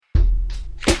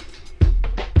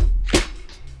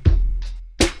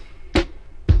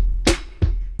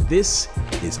This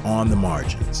is On the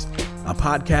Margins, a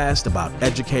podcast about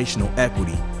educational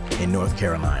equity in North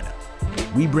Carolina.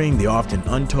 We bring the often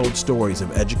untold stories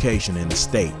of education in the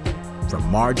state, from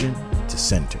margin to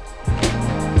center.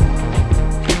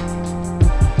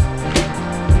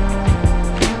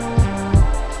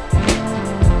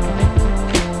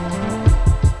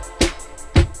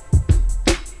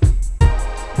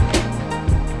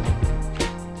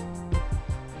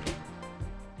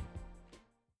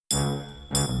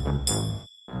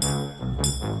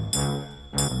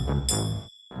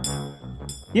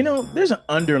 You know, there's an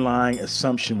underlying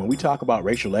assumption when we talk about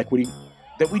racial equity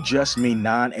that we just mean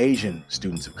non-Asian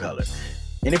students of color.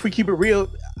 And if we keep it real,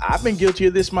 I've been guilty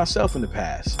of this myself in the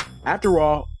past. After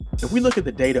all, if we look at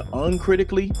the data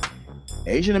uncritically,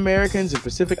 Asian Americans and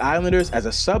Pacific Islanders as a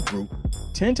subgroup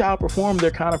tend to outperform their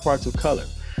counterparts of color.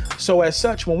 So as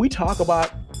such, when we talk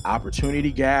about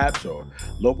opportunity gaps or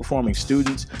low-performing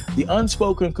students, the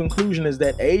unspoken conclusion is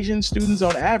that Asian students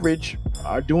on average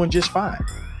are doing just fine.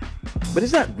 But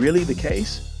is that really the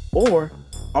case? Or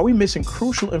are we missing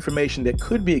crucial information that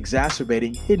could be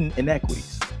exacerbating hidden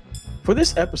inequities? For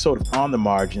this episode of On the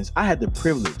Margins, I had the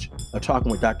privilege of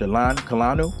talking with Dr. Lan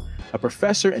Kalanu, a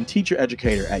professor and teacher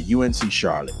educator at UNC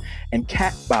Charlotte, and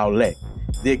Kat Bao-Le,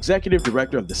 the executive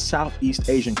director of the Southeast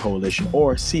Asian Coalition,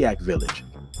 or SEAC Village.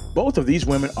 Both of these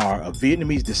women are of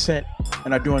Vietnamese descent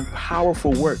and are doing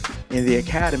powerful work in the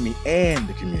academy and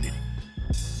the community.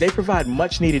 They provide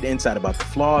much needed insight about the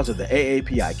flaws of the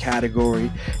AAPI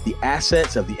category, the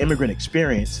assets of the immigrant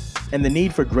experience, and the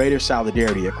need for greater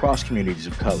solidarity across communities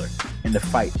of color in the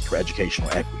fight for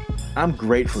educational equity. I'm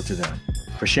grateful to them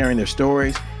for sharing their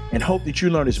stories and hope that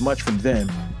you learn as much from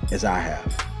them as I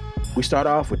have. We start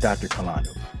off with Dr.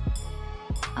 Kalanu.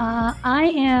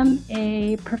 I am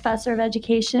a professor of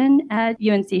education at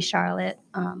UNC Charlotte,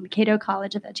 Cato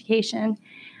College of Education.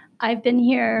 I've been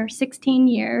here 16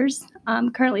 years. I'm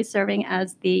currently serving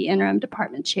as the interim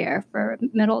department chair for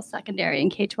middle, secondary,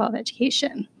 and K-12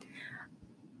 education.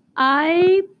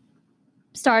 I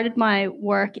started my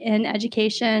work in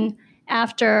education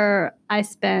after I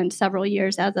spent several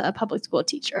years as a public school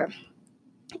teacher.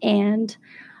 And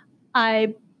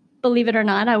believe it or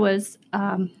not, I was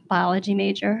biology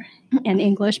major and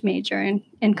English major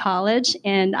in college,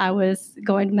 and I was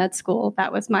going to med school.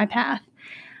 That was my path.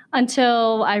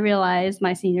 Until I realized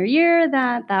my senior year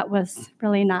that was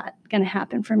really not going to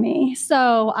happen for me.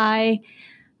 So I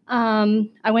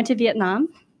went to Vietnam,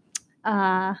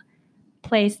 a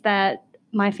place that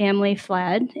my family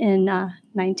fled in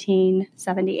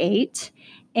 1978,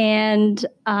 and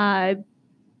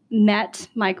met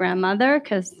my grandmother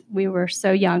because we were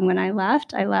so young when I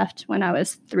left. I left when I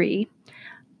was 3.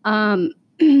 And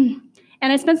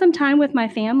I spent some time with my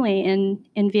family in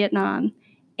Vietnam.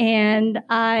 And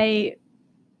I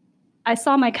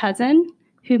saw my cousin,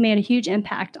 who made a huge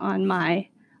impact on my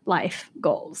life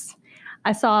goals.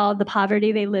 I saw the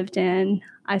poverty they lived in.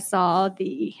 I saw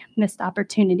the missed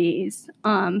opportunities.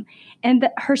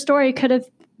 Her story could have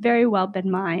very well been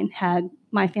mine had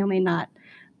my family not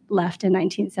left in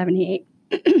 1978.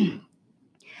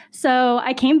 So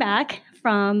I came back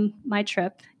from my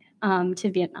trip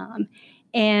to Vietnam,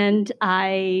 and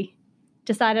I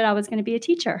decided I was going to be a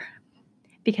teacher.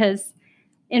 Because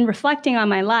in reflecting on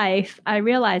my life, I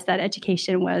realized that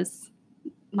education was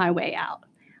my way out.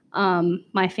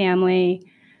 My family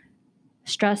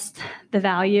stressed the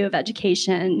value of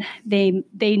education.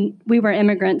 We were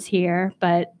immigrants here,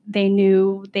 but they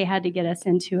knew they had to get us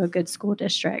into a good school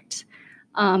district.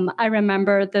 I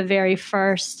remember the very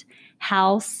first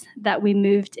house that we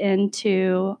moved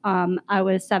into. I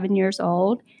was 7 years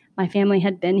old. My family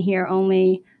had been here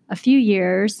only a few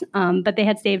years, but they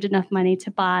had saved enough money to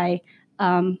buy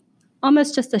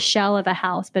almost just a shell of a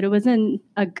house, but it was in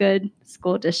a good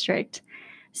school district.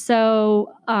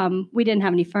 So we didn't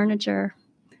have any furniture.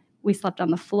 We slept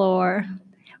on the floor.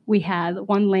 We had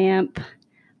one lamp.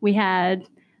 We had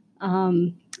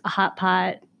a hot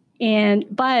pot.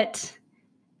 But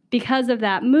because of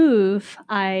that move,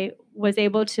 I was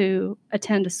able to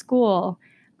attend a school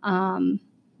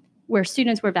where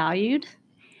students were valued.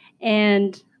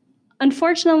 And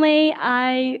unfortunately,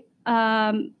 I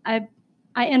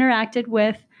interacted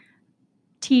with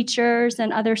teachers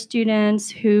and other students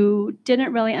who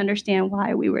didn't really understand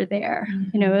why we were there.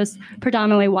 You know, it was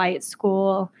predominantly white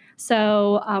school.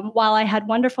 So while I had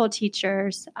wonderful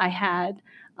teachers, I had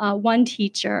one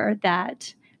teacher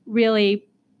that really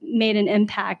made an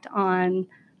impact on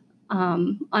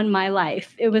my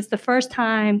life. It was the first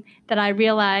time that I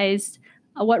realized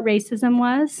what racism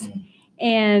was.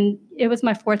 And it was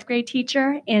my 4th grade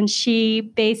teacher, and she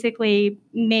basically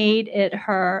made it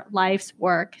her life's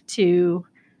work to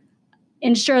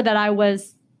ensure that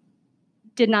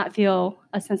did not feel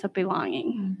a sense of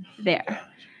belonging there.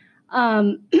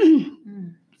 And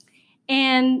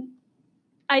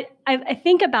I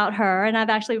think about her, and I've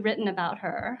actually written about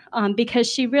her because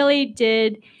she really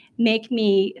did make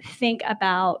me think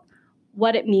about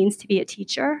what it means to be a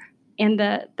teacher and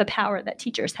the power that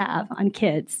teachers have on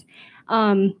kids.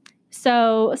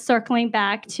 So circling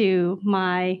back to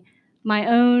my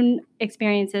own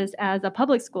experiences as a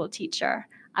public school teacher,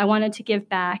 I wanted to give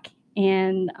back,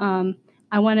 and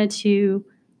I wanted to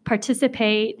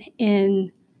participate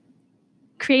in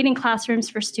creating classrooms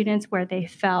for students where they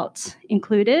felt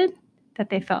included,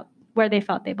 where they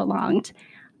felt they belonged.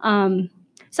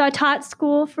 So I taught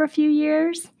school for a few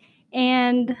years,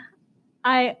 and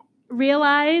I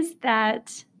realized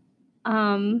that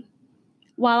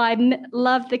while I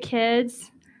loved the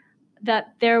kids,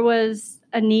 that there was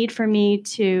a need for me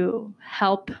to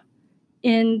help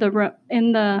in the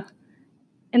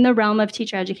realm of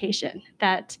teacher education.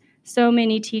 That so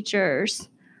many teachers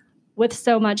with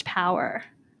so much power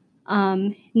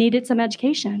needed some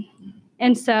education.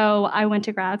 And so I went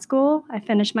to grad school. I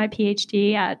finished my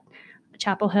PhD at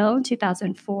Chapel Hill in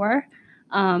 2004.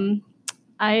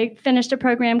 I finished a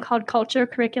program called Culture,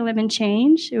 Curriculum, and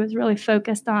Change. It was really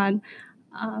focused on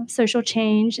social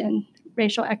change and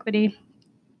racial equity.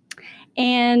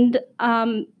 And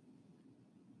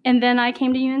then I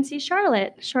came to UNC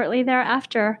Charlotte shortly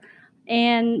thereafter.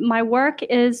 And my work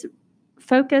is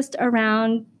focused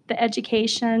around the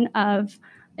education of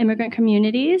immigrant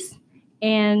communities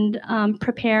and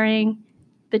preparing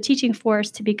the teaching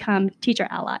force to become teacher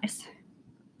allies.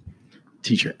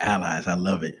 Teacher allies, I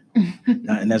love it.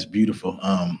 And that's beautiful.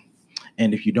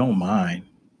 And if you don't mind,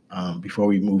 before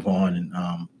we move on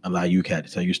and allow you, Kat,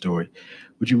 to tell your story,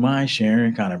 would you mind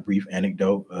sharing kind of brief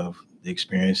anecdote of the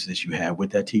experience that you had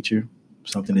with that teacher?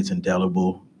 Something that's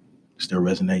indelible, still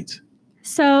resonates?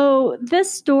 So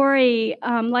this story,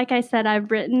 like I said, I've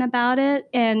written about it,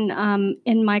 and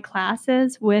in my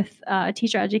classes with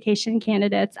teacher education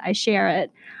candidates, I share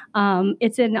it.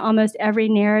 It's in almost every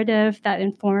narrative that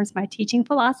informs my teaching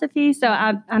philosophy, so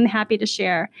I'm happy to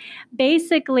share.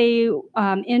 Basically,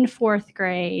 in fourth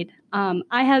grade,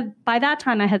 by that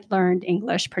time I had learned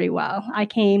English pretty well. I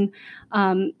came,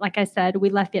 like I said, we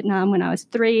left Vietnam when I was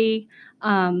 3.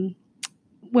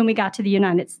 When we got to the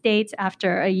United States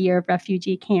after a year of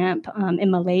refugee camp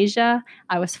in Malaysia,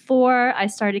 I was 4. I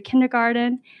started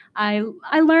kindergarten. I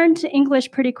learned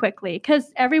English pretty quickly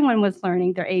because everyone was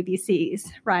learning their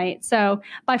ABCs, right? So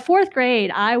by 4th grade,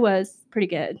 I was pretty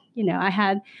good. I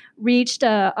had reached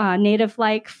a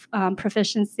native-like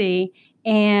proficiency,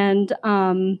 and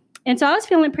so I was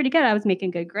feeling pretty good. I was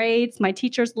making good grades. My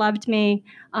teachers loved me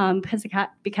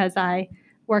because I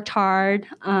worked hard.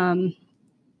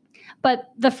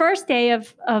 But the first day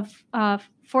of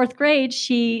 4th grade,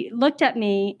 she looked at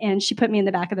me and she put me in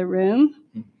the back of the room.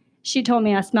 She told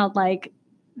me I smelled like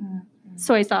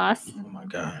soy sauce. Oh, my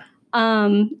God.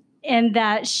 And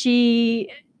that she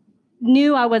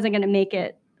knew I wasn't going to make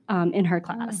it in her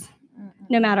class,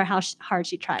 no matter how hard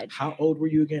she tried. How old were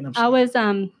you again? I was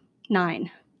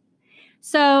 9.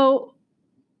 So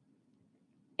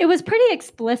it was pretty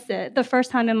explicit the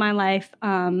first time in my life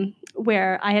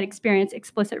where I had experienced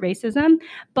explicit racism.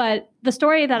 But the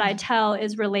story that I tell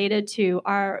is related to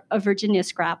a Virginia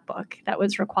scrapbook that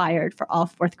was required for all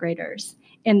 4th graders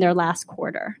in their last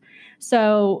quarter.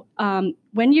 So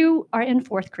when you are in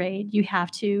 4th grade, you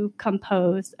have to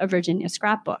compose a Virginia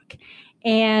scrapbook.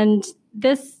 And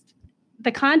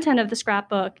the content of the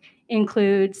scrapbook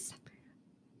includes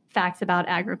facts about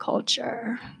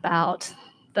agriculture, about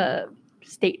the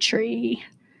state tree,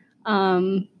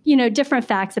 different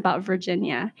facts about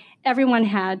Virginia. Everyone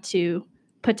had to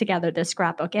put together this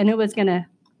scrapbook, and it was going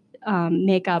to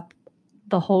make up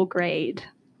the whole grade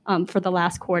for the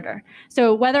last quarter.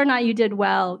 So whether or not you did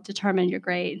well determined your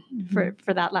grade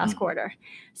for that last quarter.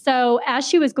 So as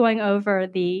she was going over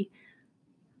the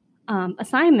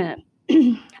assignment,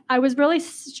 I was really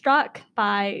struck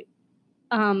by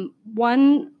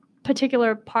one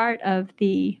particular part of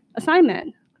the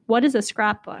assignment. What is a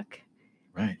scrapbook?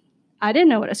 Right. I didn't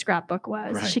know what a scrapbook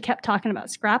was. Right. She kept talking about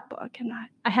scrapbook, and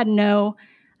I had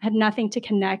nothing to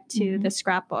connect to the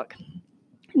scrapbook.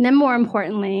 And then more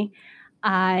importantly,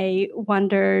 I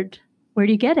wondered, where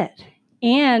do you get it?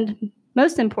 And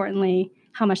most importantly,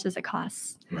 how much does it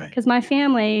cost? Right. Because my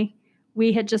family,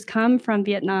 we had just come from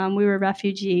Vietnam. We were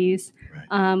refugees.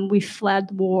 Right. We fled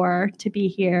war to be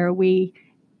here. We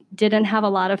didn't have a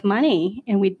lot of money,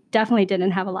 and we definitely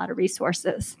didn't have a lot of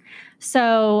resources.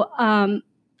 So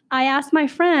I asked my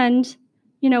friend,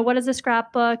 what is a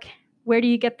scrapbook? Where do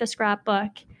you get the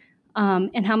scrapbook?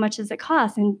 And how much does it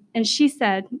cost? And she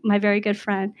said, my very good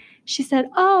friend, she said,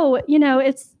 oh,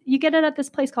 you get it at this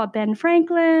place called Ben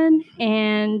Franklin,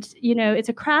 and, it's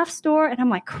a craft store. And I'm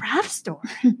like, craft store?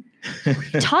 What are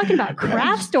you talking about?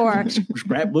 Craft store?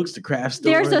 Scrapbooks to craft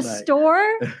store? There's a store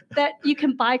that you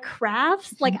can buy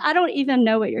crafts? Like, I don't even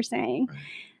know what you're saying. Right.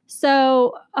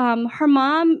 So her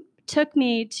mom took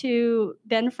me to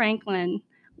Ben Franklin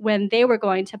when they were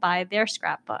going to buy their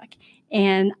scrapbook.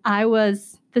 And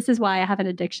this is why I have an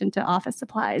addiction to office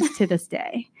supplies to this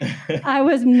day. I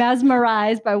was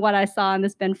mesmerized by what I saw in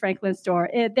this Ben Franklin store.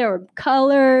 There were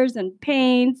colors and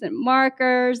paints and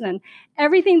markers and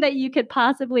everything that you could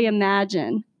possibly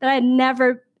imagine that I had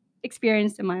never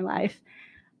experienced in my life.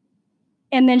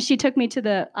 And then she took me to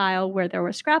the aisle where there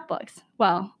were scrapbooks.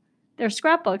 Well, their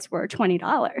scrapbooks were $20.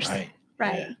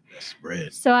 Right. Yeah, that's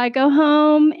bread. So I go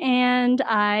home and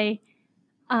I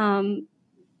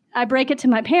break it to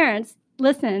my parents.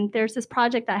 Listen, there's this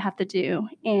project I have to do,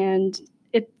 and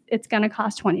it's going to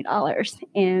cost $20,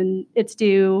 and it's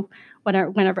due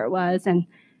whenever it was. And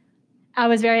I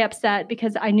was very upset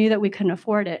because I knew that we couldn't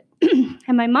afford it.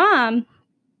 And my mom,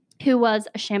 who was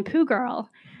a shampoo girl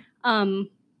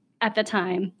at the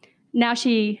time, now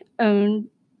she owns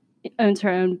her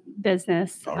own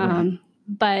business. Right.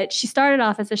 But she started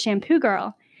off as a shampoo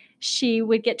girl. She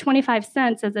would get 25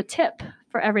 cents as a tip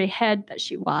for every head that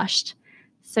she washed.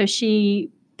 So she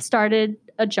started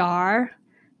a jar,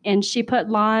 and she put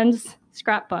Lon's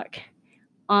scrapbook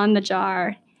on the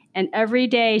jar. And every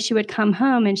day she would come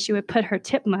home and she would put her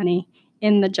tip money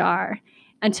in the jar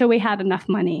until we had enough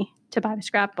money to buy the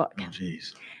scrapbook. Oh,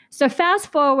 geez. So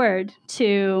fast forward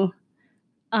to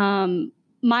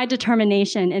my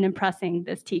determination in impressing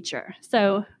this teacher.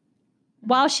 So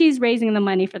while she's raising the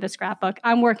money for the scrapbook,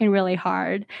 I'm working really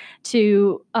hard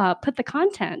to put the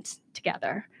content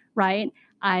together, right?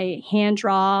 I hand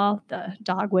draw the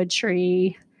dogwood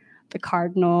tree, the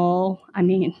cardinal. I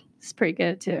mean, it's pretty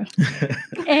good too.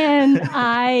 And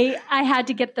I had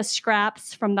to get the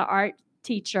scraps from the art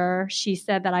teacher. She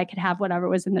said that I could have whatever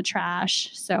was in the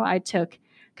trash. So I took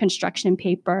construction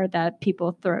paper that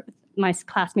my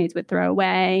classmates would throw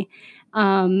away.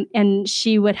 And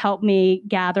she would help me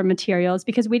gather materials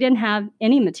because we didn't have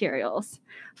any materials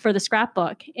for the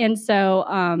scrapbook. And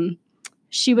so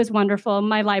she was wonderful.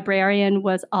 My librarian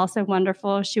was also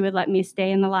wonderful. She would let me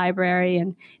stay in the library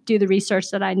and do the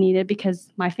research that I needed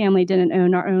because my family didn't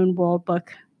own our own World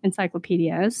Book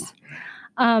encyclopedias.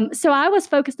 So I was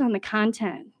focused on the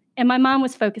content, and my mom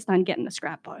was focused on getting the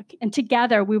scrapbook. And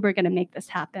together we were going to make this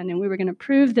happen, and we were going to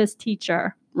prove this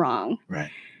teacher wrong.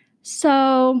 Right.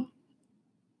 So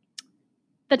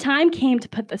the time came to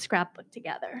put the scrapbook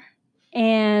together,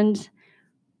 and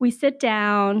we sit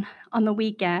down on the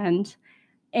weekend,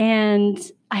 and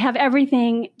I have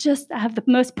everything. I have the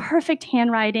most perfect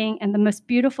handwriting and the most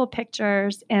beautiful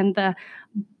pictures and the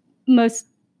most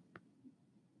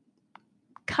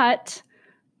cut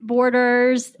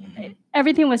borders. Mm-hmm.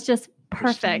 Everything was just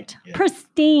perfect,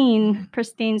 pristine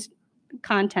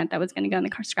content that was going to go in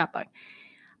the scrapbook.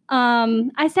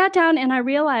 I sat down and I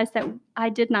realized that I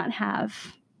did not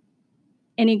have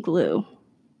any glue.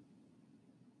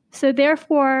 So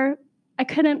therefore, I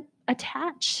couldn't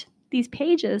attach these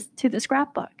pages to the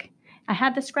scrapbook. I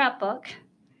had the scrapbook.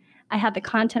 I had the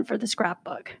content for the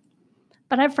scrapbook.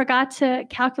 But I forgot to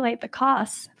calculate the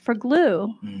costs for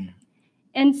glue. Mm.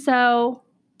 And so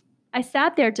I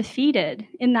sat there defeated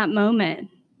in that moment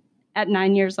at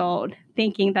 9 years old,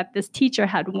 thinking that this teacher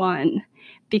had won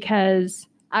because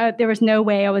there was no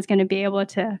way I was going to be able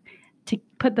to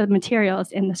put the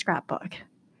materials in the scrapbook.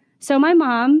 So my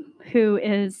mom, who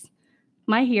is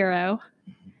my hero,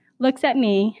 looks at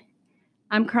me.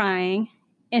 I'm crying,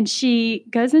 and she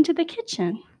goes into the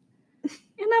kitchen. And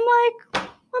I'm like,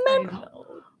 Woman,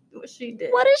 what she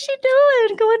did. What is she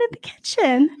doing going in the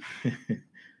kitchen?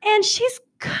 And she's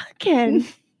cooking.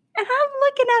 And I'm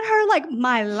looking at her like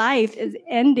my life is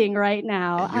ending right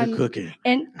now. And you're cooking.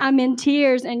 And I'm in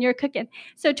tears, and you're cooking.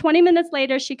 So 20 minutes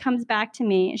later, she comes back to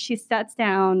me, and she sets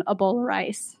down a bowl of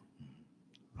rice.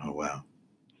 Oh, wow.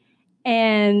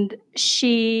 And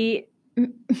she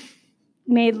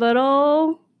made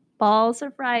little balls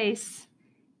of rice,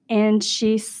 and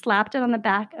she slapped it on the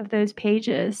back of those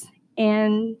pages,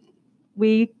 and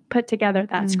we put together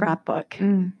that scrapbook.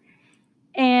 Mm.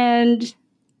 And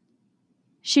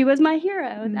she was my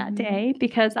hero that day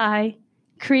because I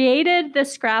created the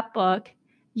scrapbook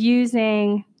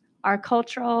using our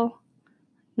cultural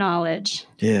knowledge,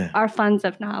 our funds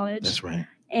of knowledge. That's right.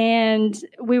 And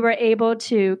we were able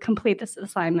to complete this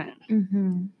assignment.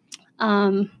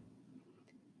 Mm-hmm.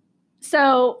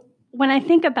 So when I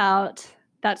think about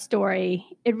that story,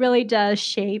 it really does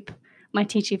shape my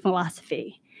teaching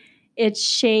philosophy. It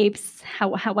shapes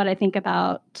what I think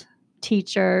about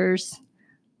teachers.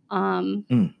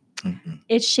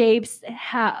 It shapes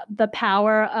the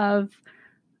power of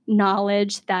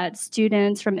knowledge that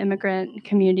students from immigrant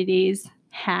communities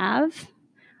have.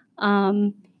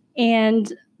 And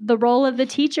the role of the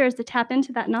teacher is to tap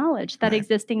into that knowledge, that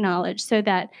existing knowledge, so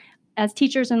that as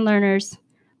teachers and learners,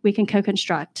 we can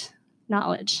co-construct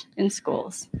knowledge in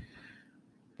schools.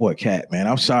 Boy, Kat, man,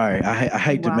 I'm sorry. I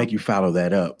hate to make you follow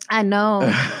that up. I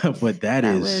know. But that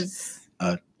is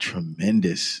a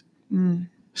tremendous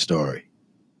story.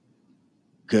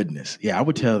 Goodness. Yeah, I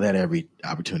would tell that every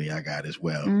opportunity I got as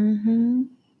well. Mm-hmm.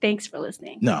 Thanks for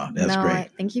listening. No, that's great.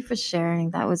 Thank you for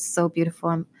sharing. That was so beautiful.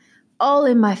 I'm all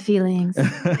in my feelings.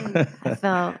 I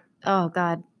felt, oh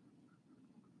God.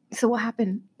 So what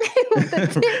happened?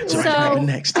 So what happened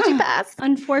next? Did you pass?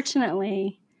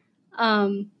 Unfortunately,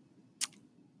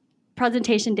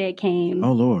 presentation day came.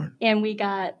 Oh Lord.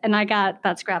 And I got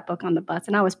that scrapbook on the bus,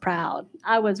 and I was proud.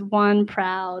 I was one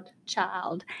proud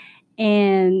child.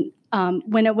 And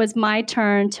when it was my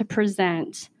turn to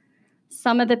present,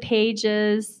 some of the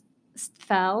pages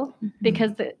fell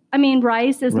because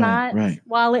rice is not,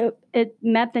 while it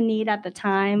met the need at the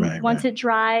time, once it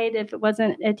dried, if it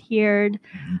wasn't adhered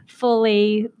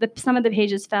fully, some of the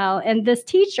pages fell. And this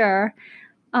teacher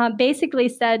basically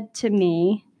said to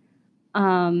me,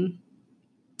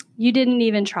 you didn't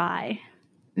even try.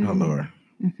 Oh Lord.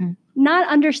 Not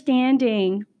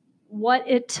understanding what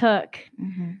it took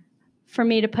for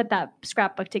me to put that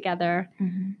scrapbook together,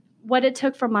 what it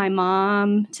took for my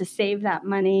mom to save that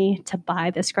money to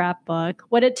buy the scrapbook,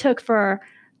 what it took for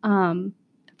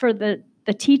the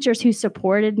teachers who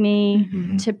supported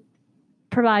me to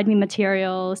provide me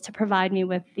materials, to provide me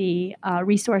with the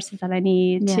resources that I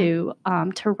need to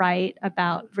write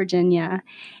about Virginia.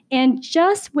 And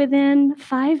just within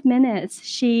 5 minutes,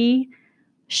 she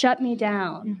shut me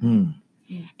down.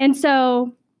 And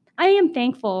so I am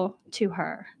thankful to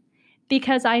her,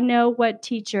 because I know what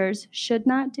teachers should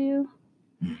not do.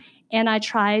 And I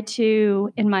try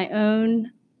to, in my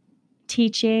own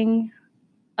teaching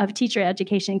of teacher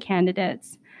education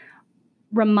candidates,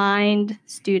 remind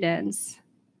students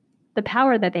the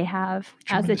power that they have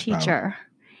as a teacher.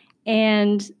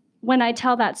 And when I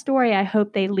tell that story, I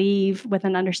hope they leave with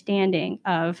an understanding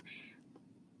of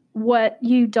what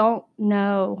you don't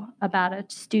know about a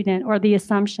student, or the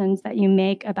assumptions that you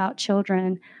make about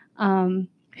children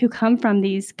who come from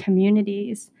these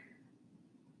communities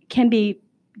can be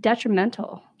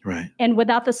detrimental. Right. And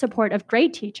without the support of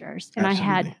great teachers, and Absolutely.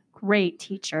 I had great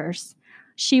teachers.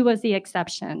 She was the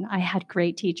exception. I had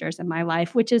great teachers in my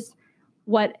life, which is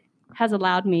what has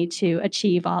allowed me to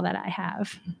achieve all that I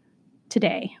have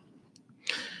today.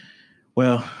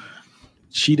 Well,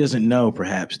 she doesn't know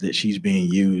perhaps that she's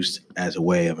being used as a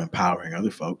way of empowering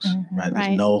other folks, right?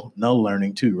 There's no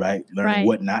learning too, right? Learning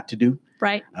what not to do.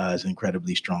 Right. As an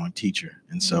incredibly strong teacher.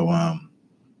 And so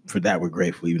for that, we're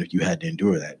grateful, even if you had to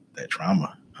endure that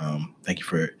trauma. Thank you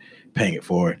for paying it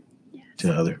forward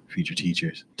to other future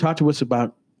teachers. Talk to us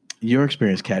about your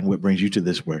experience, Kat, and what brings you to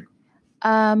this work.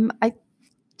 I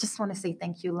just want to say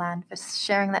thank you, Lan, for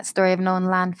sharing that story. I've known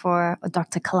Lan for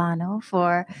Dr. Colano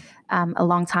for a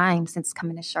long time, since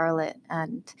coming to Charlotte.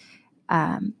 And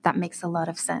that makes a lot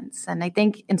of sense. And I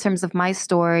think in terms of my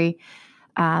story,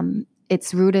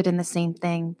 it's rooted in the same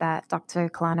thing that Dr.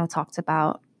 Colano talked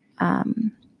about.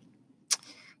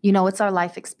 It's our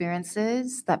life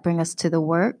experiences that bring us to the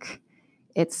work.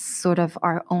 It's sort of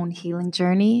our own healing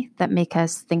journey that make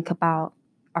us think about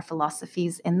our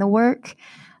philosophies in the work.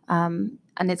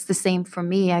 And it's the same for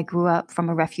me. I grew up from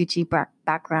a refugee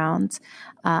background.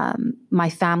 My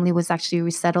family was actually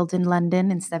resettled in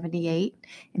London in 1978.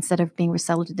 Instead of being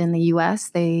resettled in the U.S.,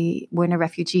 they were in a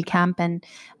refugee camp. And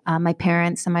my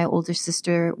parents and my older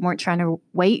sister weren't trying to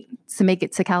wait to make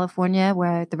it to California,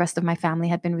 where the rest of my family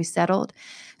had been resettled.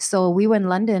 So we were in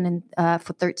London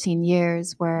for 13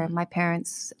 years, where my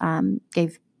parents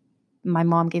my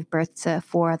mom gave birth to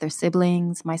 4 other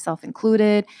siblings, myself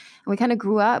included. And we kind of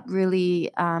grew up really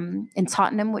in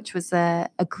Tottenham, which was a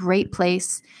great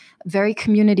place, very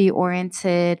community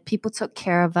oriented. People took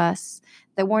care of us.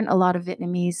 There weren't a lot of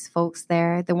Vietnamese folks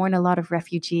there. There weren't a lot of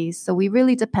refugees. So we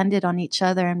really depended on each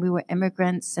other. And we were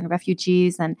immigrants and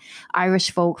refugees and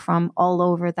Irish folk from all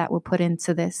over that were put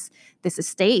into this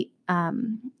estate,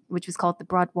 which was called the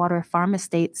Broadwater Farm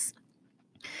Estates.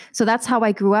 So that's how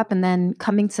I grew up. And then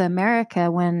coming to America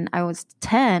when I was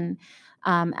 10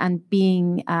 and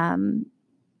being in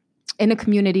a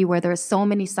community where there are so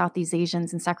many Southeast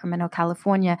Asians in Sacramento,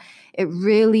 California, it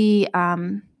really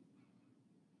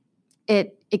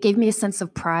it gave me a sense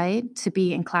of pride to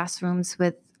be in classrooms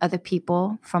with other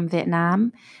people from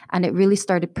Vietnam. And it really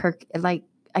started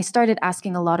I started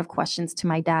asking a lot of questions to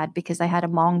my dad because I had a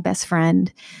Hmong best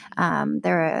friend.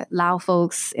 There are Lao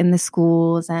folks in the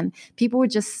schools, and people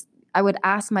would I would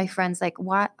ask my friends, like,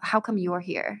 how come you're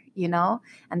here?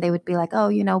 And they would be like, oh,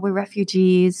 we're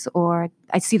refugees. Or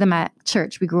I'd see them at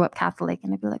church. We grew up Catholic.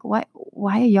 And I'd be like, why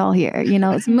are y'all here?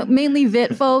 It's mainly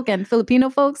Vit folk and Filipino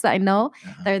folks that I know.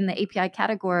 They're in the API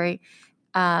category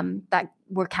that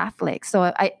were Catholic.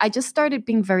 So I just started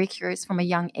being very curious from a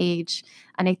young age.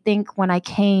 And I think when I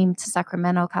came to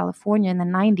Sacramento, California in the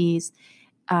 90s,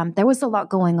 there was a lot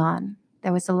going on.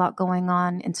 There was a lot going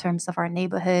on in terms of our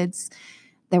neighborhoods.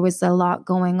 There was a lot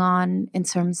going on in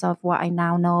terms of what I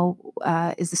now know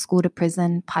is the school to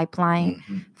prison pipeline.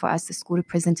 Mm-hmm. For us, the school to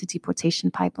prison to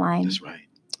deportation pipeline. That's right.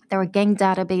 There were gang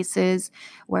databases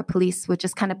where police would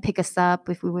just kind of pick us up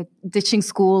if we were ditching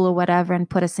school or whatever and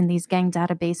put us in these gang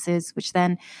databases, which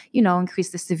then,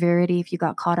 increased the severity if you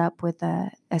got caught up with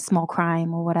a small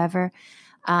crime or whatever.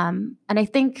 And I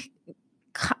think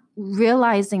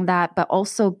realizing that, but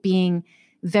also being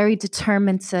very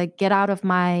determined to get out of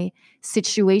my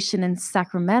situation in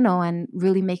Sacramento and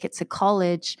really make it to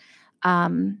college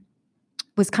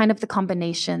was kind of the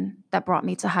combination that brought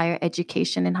me to higher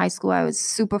education. In high school, I was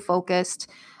super focused.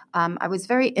 I was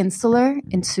very insular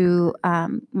into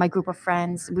my group of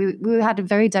friends. We had a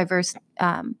very diverse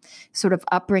sort of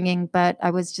upbringing, but I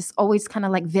was just always kind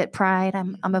of like Vit pride.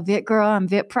 I'm a Vit girl. I'm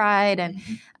Vit pride.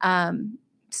 And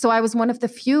so I was one of the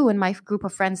few in my group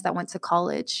of friends that went to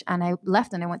college, and I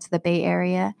left and I went to the Bay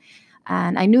Area.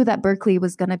 And I knew that Berkeley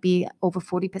was going to be over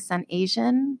 40%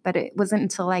 Asian, but it wasn't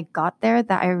until I got there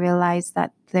that I realized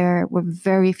that there were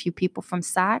very few people from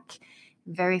SAC,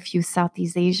 very few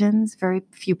Southeast Asians, very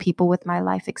few people with my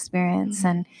life experience.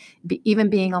 And even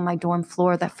being on my dorm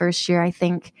floor that first year, I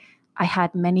think I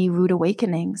had many rude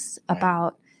awakenings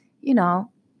about,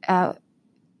 I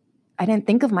didn't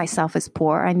think of myself as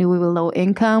poor. I knew we were low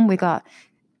income. We got,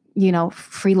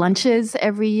 free lunches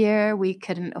every year. We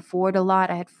couldn't afford a lot.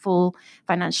 I had full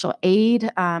financial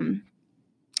aid.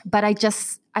 But I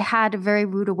had a very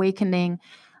rude awakening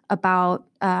about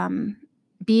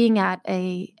being at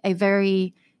a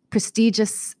very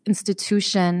prestigious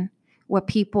institution where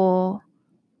people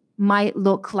might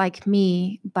look like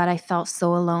me, but I felt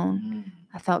so alone.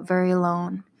 I felt very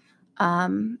alone.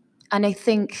 And I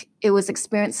think it was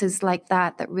experiences like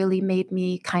that that really made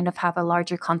me kind of have a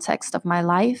larger context of my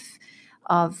life,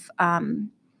 of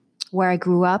where I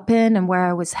grew up in and where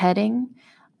I was heading.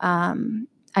 And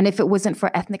if it wasn't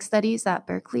for ethnic studies at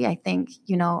Berkeley, I think,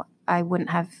 I wouldn't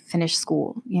have finished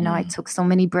school. I took so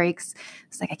many breaks.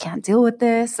 It's like, I can't deal with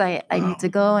this. I need to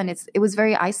go. And it was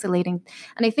very isolating.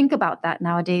 And I think about that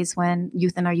nowadays when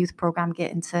youth in our youth program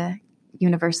get into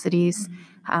universities,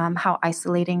 how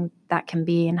isolating that can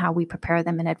be and how we prepare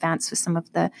them in advance for some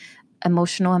of the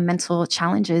emotional and mental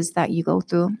challenges that you go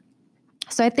through.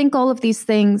 So I think all of these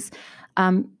things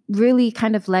really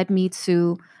kind of led me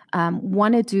to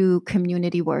want to do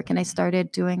community work. And I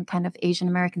started doing kind of Asian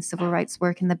American civil rights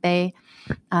work in the Bay.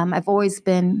 I've always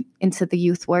been into the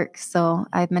youth work. So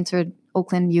I've mentored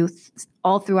Oakland youth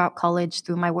all throughout college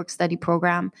through my work study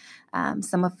program,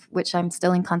 some of which I'm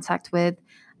still in contact with.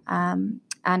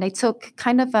 And I took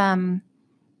kind of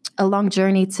a long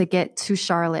journey to get to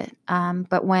Charlotte.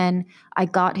 But when I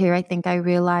got here, I think I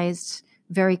realized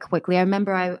very quickly. I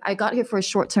remember I got here for a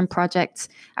short-term project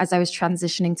as I was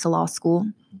transitioning to law school.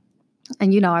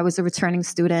 And, I was a returning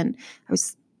student. I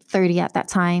was 30 at that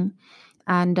time.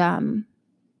 And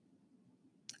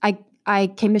I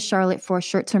came to Charlotte for a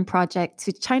short-term project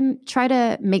to try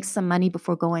to make some money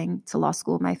before going to law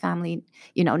school. My family,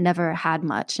 never had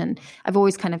much. And I've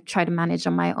always kind of tried to manage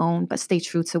on my own, but stay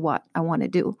true to what I want to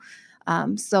do.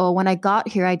 So when I got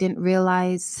here, I didn't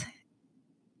realize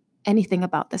anything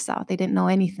about the South. I didn't know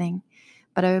anything.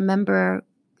 But I remember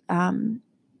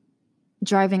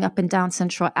driving up and down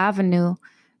Central Avenue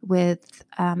with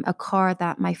a car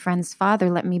that my friend's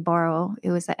father let me borrow. It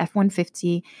was a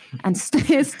F-150, and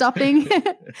stopping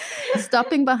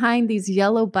behind these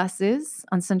yellow buses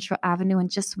on Central Avenue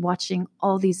and just watching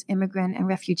all these immigrant and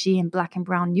refugee and Black and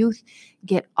brown youth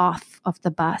get off of the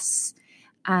bus.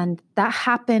 And that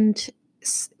happened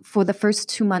for the first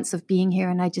 2 months of being here.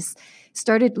 And I just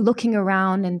started looking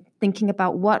around and thinking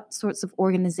about what sorts of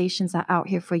organizations are out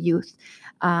here for youth.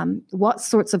 What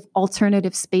sorts of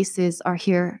alternative spaces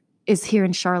is here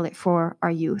in Charlotte for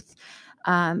our youth.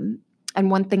 And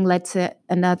one thing led to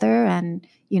another. And,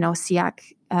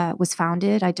 SEAC was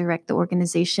founded. I direct the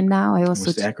organization now. I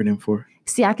also What's the acronym for?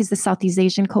 SEAC is the Southeast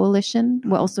Asian Coalition.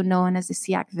 We're also known as the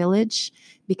SEAC Village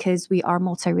because we are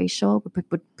multiracial.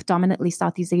 We're predominantly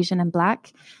Southeast Asian and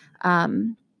Black.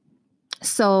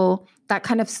 So that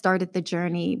kind of started the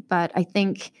journey. But I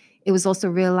think it was also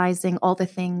realizing all the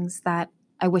things that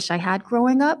I wish I had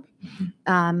growing up.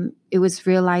 It was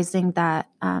realizing that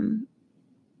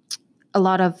a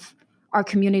lot of our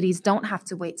communities don't have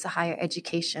to wait to higher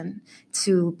education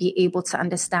to be able to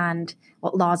understand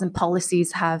what laws and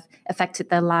policies have affected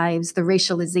their lives, the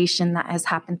racialization that has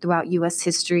happened throughout U.S.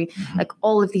 history, like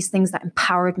all of these things that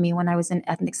empowered me when I was in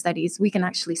ethnic studies. We can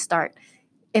actually start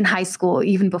in high school,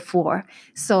 even before.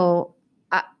 So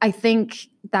I think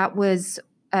that was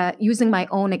using my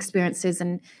own experiences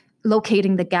and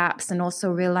locating the gaps, and also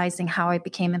realizing how I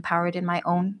became empowered in my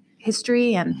own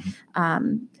history and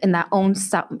in that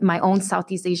my own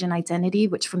Southeast Asian identity,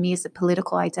 which for me is a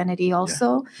political identity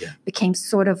also, became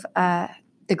sort of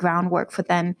the groundwork for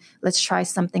then let's try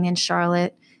something in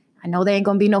Charlotte. I know there ain't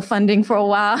going to be no funding for a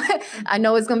while. I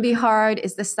know it's going to be hard.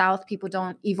 It's the South. People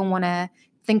don't even want to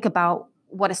think about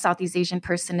what a Southeast Asian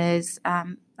person is.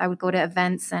 I would go to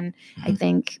events, and I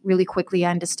think really quickly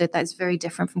I understood that it's very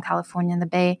different from California and the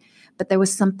Bay. But there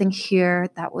was something here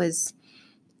that was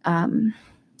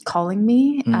calling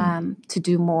me to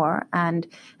do more. And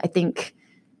I think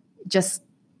just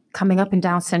coming up and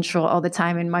down Central all the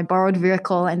time in my borrowed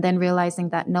vehicle, and then realizing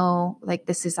that no, like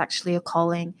this is actually a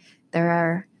calling. There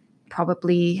are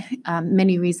probably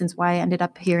many reasons why I ended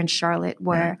up here in Charlotte,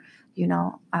 where you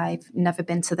know, I've never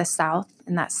been to the South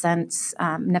in that sense,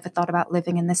 never thought about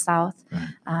living in the South.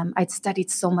 I'd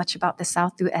studied so much about the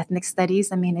South through ethnic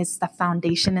studies. I mean, it's the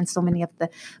foundation in so many of the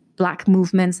Black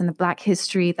movements and the Black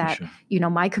history that, you know,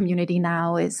 my community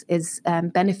now is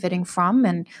benefiting from.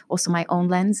 And also my own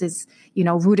lens is, you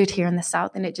know, rooted here in the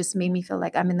South. And it just made me feel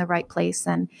like I'm in the right place.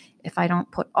 And if I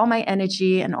don't put all my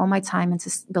energy and all my time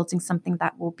into building something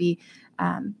that will be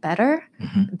better,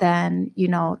 then, you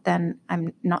know, then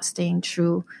I'm not staying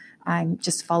true. I'm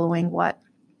just following what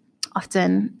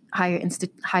often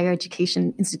higher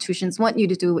education institutions want you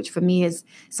to do, which for me is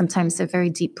sometimes a very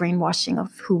deep brainwashing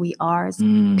of who we are as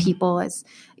people, as,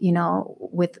 you know,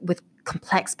 with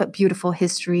complex but beautiful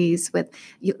histories, with,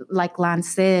 like Lan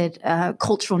said,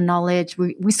 cultural knowledge.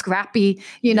 We scrappy,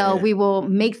 you know, we will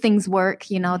make things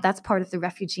work. You know, that's part of the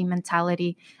refugee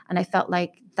mentality. And I felt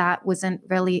like that wasn't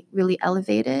really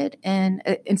elevated in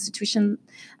an institution,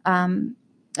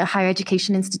 a higher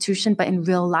education institution, but in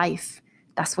real life,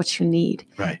 that's what you need.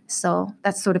 Right. So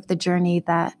that's sort of the journey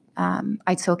that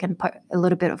I took, and a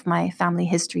little bit of my family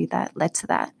history that led to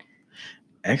that.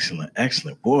 Excellent.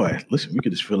 Boy, listen, we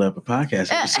could just fill up a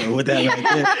podcast episode with that right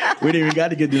there. We didn't even got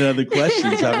to get to other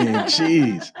questions. I mean,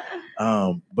 geez.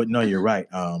 But no, you're right.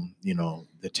 You know,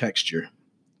 the texture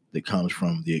that comes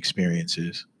from the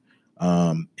experiences,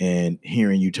 and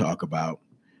hearing you talk about,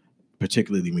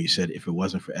 particularly when you said, if it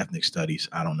wasn't for ethnic studies,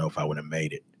 I don't know if I would have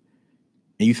made it.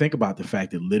 And you think about the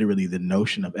fact that literally the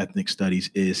notion of ethnic studies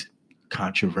is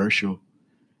controversial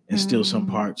in still some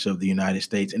parts of the United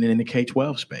States, and then in the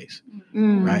K-12 space,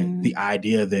 right? The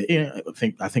idea that, you know,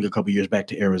 I think a couple of years back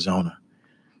to Arizona,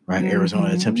 right?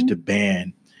 Arizona attempted to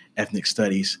ban ethnic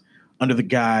studies under the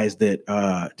guise that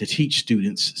to teach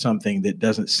students something that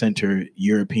doesn't center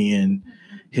European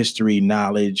history,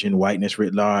 knowledge, and whiteness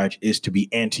writ large is to be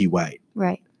anti-white.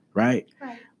 Right.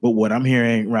 But what I'm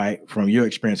hearing, right, from your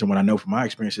experience and what I know from my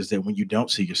experience is that when you don't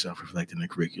see yourself reflected in the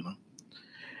curriculum,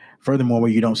 furthermore,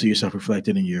 when you don't see yourself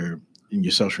reflected in your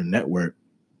social network,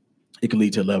 it can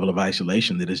lead to a level of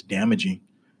isolation that is damaging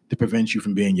to prevent you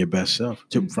from being your best self,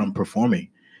 from performing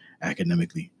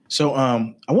academically. So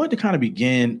I wanted to kind of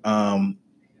begin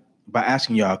by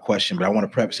asking y'all a question, but I want to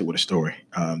preface it with a story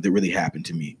that really happened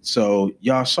to me. So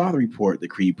y'all saw the report that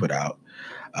CREED put out,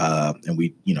 and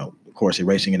we, you know, of course,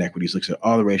 Erasing Inequities looks at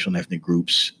all the racial and ethnic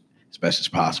groups as best as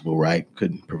possible, right?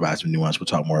 Could provide some nuance. We'll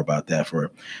talk more about that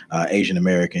for Asian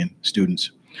American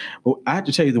students. Well, I have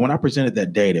to tell you that when I presented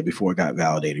that data before it got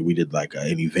validated, we did like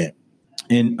an event.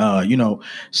 And, you know,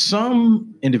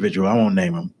 some individual, I won't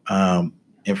name him,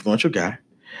 influential guy,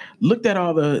 looked at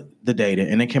all the data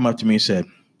and then came up to me and said,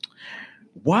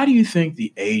 why do you think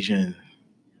the Asian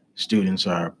students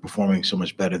are performing so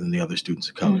much better than the other students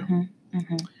of color?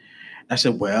 I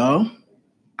said, well,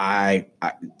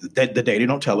 the data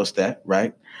don't tell us that,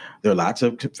 right? There are lots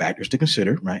of factors to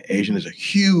consider, right? Asian is a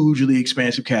hugely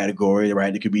expansive category,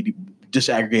 right? It could be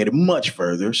disaggregated much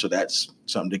further. So that's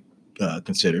something to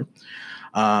consider.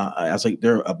 I was like,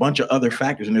 there are a bunch of other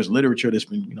factors, and there's literature that's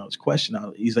been, you know, it's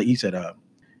questioned. He said, well,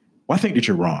 I think that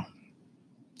you're wrong.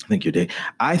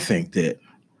 I think that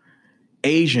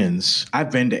Asians,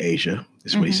 I've been to Asia,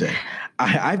 is what he said.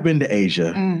 I've been to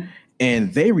Asia,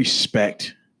 and they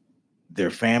respect their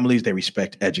families. They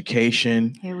respect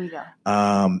education. Here we go.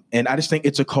 And I just think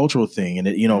it's a cultural thing. And,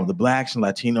 the Blacks and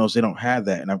Latinos, they don't have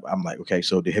that. And I'm like, okay,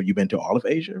 so have you been to all of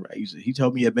Asia? Right? He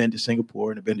told me he'd been to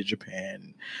Singapore and had been to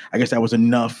Japan. I guess that was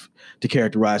enough to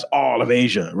characterize all of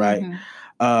Asia, right?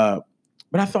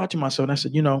 But I thought to myself, and I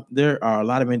said, there are a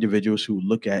lot of individuals who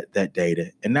look at that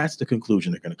data, and that's the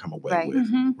conclusion they're going to come away with,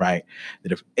 right?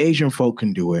 That if Asian folk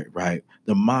can do it, right,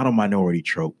 the model minority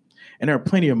trope. And there are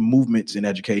plenty of movements in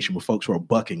education with folks who are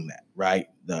bucking that, right?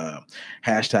 The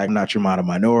hashtag not your model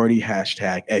minority,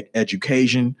 hashtag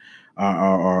education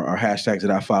are hashtags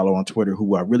that I follow on Twitter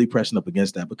who are really pressing up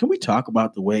against that. But can we talk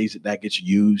about the ways that gets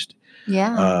used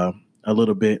a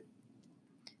little bit?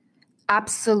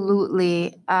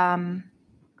 Absolutely. I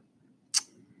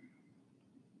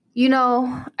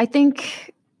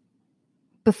think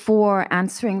before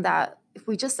answering that, if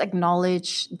we just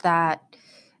acknowledge that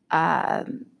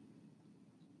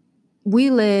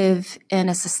we live in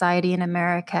a society in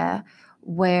America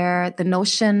where the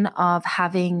notion of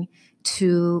having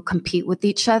to compete with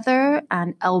each other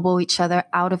and elbow each other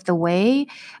out of the way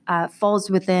falls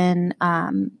within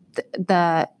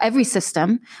the every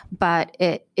system, but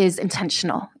it is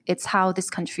intentional. It's how this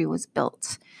country was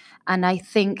built. And I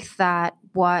think that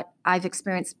what I've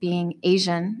experienced being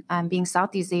Asian, being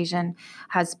Southeast Asian,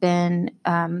 has been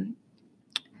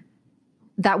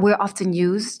that we're often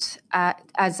used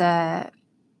to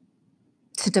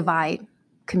divide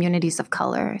communities of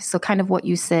color. So kind of what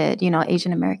you said,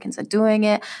 Asian Americans are doing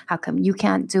it. How come you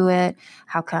can't do it?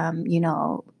 How come,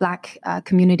 Black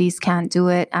communities can't do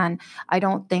it? And I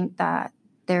don't think that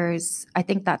I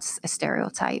think that's a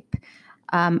stereotype.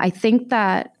 I think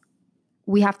that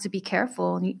we have to be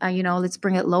careful. Let's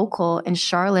bring it local. In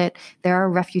Charlotte, there are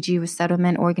refugee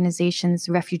resettlement organizations,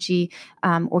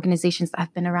 organizations that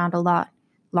have been around a lot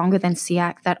longer than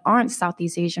SEAC that aren't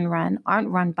Southeast Asian aren't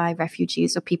run by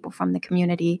refugees or people from the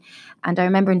community. And I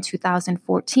remember in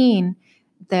 2014,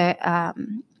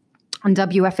 on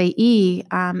WFAE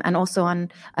and also on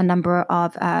a number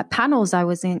of panels I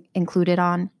was included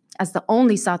on as the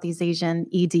only Southeast Asian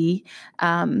ED,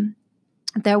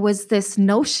 there was this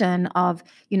notion of,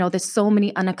 there's so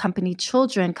many unaccompanied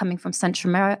children coming from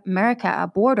Central America at our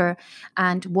border.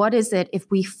 And what is it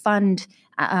if we fund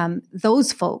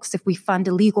those folks, if we fund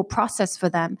a legal process for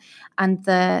them? And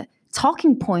the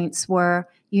talking points were,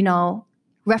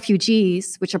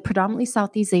 refugees, which are predominantly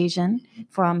Southeast Asian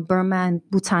from Burma and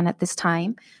Bhutan at this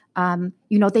time,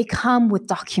 they come with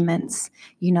documents,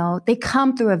 they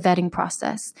come through a vetting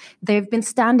process. They've been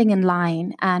standing in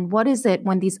line. And what is it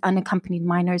when these unaccompanied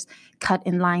minors cut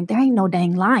in line? There ain't no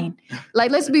dang line.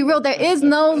 Like, let's be real. There is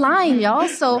no line, y'all.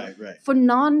 So for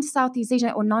non-Southeast Asian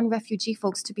or non-refugee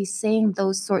folks to be saying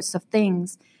those sorts of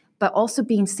things, but also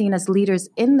being seen as leaders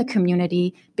in the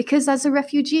community, because as a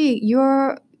refugee,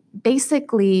 you're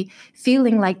basically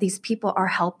feeling like these people are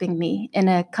helping me in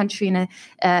a country,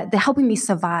 they're helping me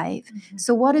survive.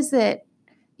 So what is it,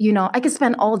 I could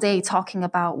spend all day talking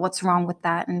about what's wrong with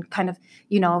that and kind of,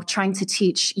 trying to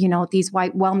teach, these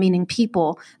white, well-meaning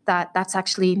people that that's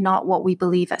actually not what we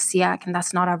believe at SEAC and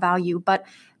that's not our value. But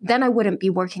then I wouldn't be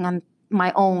working on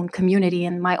my own community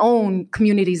and my own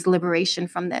community's liberation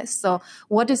from this. So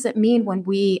what does it mean when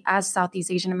we, as Southeast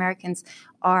Asian Americans,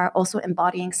 are also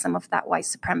embodying some of that white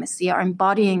supremacy, are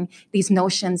embodying these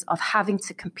notions of having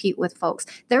to compete with folks?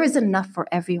 There is enough for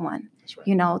everyone. That's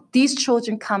right. These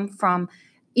children come from,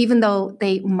 even though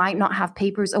they might not have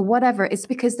papers or whatever, it's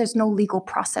because there's no legal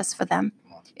process for them.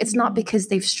 It's not because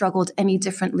they've struggled any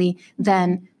differently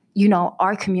than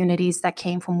our communities that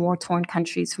came from war-torn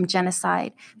countries, from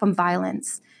genocide, from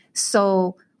violence.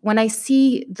 So when I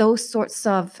see those sorts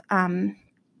of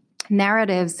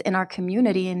narratives in our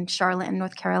community in Charlotte and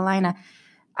North Carolina,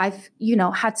 I've,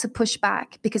 had to push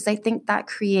back because I think that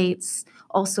creates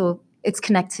also, it's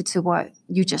connected to what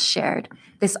you just shared,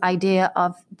 this idea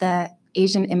of the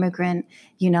Asian immigrant,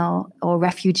 or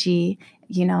refugee,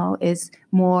 is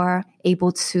more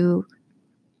able to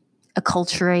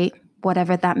acculturate,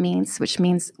 whatever that means, which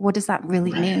means, what does that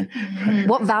really mean?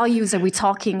 What values are we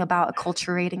talking about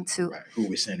acculturating to? Right. Who are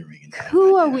we centering in that?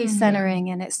 Who are we centering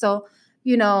in it? So,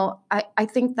 I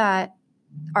think that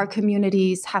our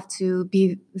communities have to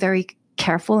be very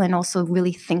careful and also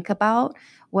really think about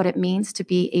what it means to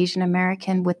be Asian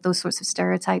American with those sorts of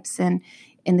stereotypes in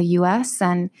the US,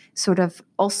 and sort of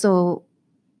also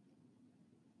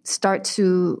start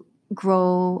to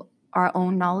grow our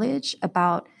own knowledge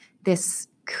about this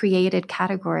created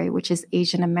category, which is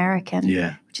Asian American,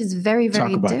 which is very,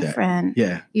 very different.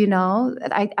 That.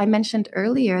 Yeah. I mentioned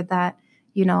earlier that,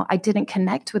 I didn't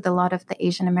connect with a lot of the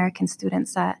Asian American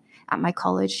students at my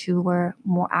college who were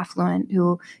more affluent,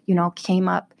 who, came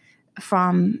up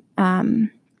from,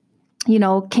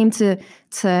 came to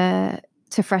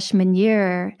freshman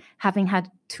year having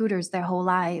had tutors their whole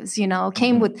lives,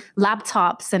 came with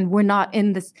laptops, and we're not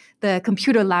in the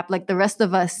computer lab like the rest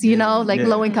of us,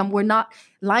 low income. We're not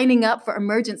lining up for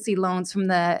emergency loans from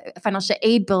the financial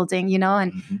aid building,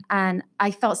 and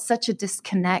I felt such a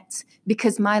disconnect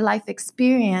because my life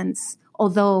experience,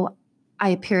 although I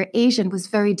appear Asian, was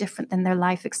very different than their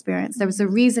life experience. There was a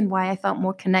reason why I felt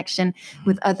more connection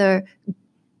with other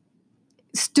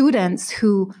students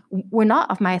who were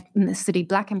not of my ethnicity,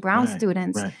 Black and brown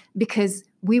students, because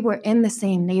we were in the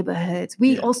same neighborhoods.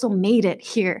 We also made it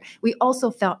here. We also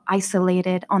felt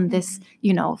isolated on this,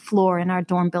 floor in our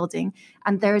dorm building.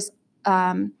 And there's,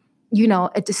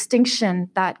 a distinction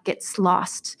that gets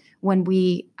lost when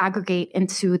we aggregate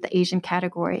into the Asian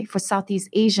category. For Southeast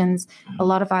Asians, a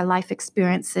lot of our life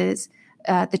experiences,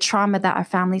 the trauma that our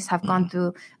families have gone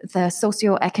through, the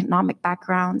socioeconomic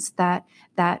backgrounds that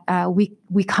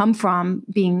we come from,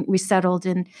 being resettled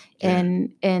in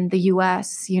the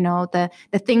U.S. The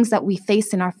things that we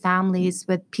face in our families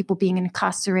with people being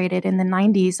incarcerated in the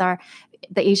 90s are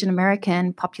the Asian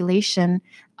American population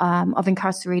of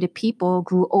incarcerated people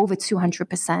grew over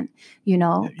 200%.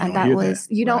 And that was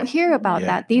you don't hear about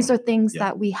that. These are things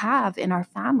that we have in our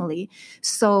family.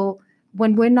 So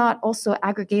when we're not also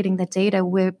aggregating the data,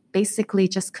 we're basically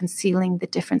just concealing the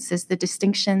differences, the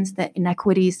distinctions, the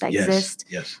inequities that exist.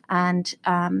 Yes. And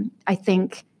I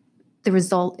think the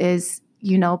result is,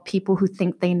 people who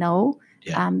think they know,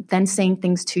 then saying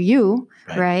things to you,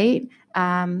 right?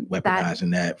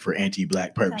 Weaponizing that for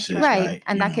anti-Black purposes. Right.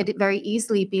 And that could very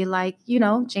easily be like,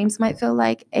 James might feel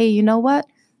like, hey, you know what?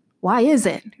 Why is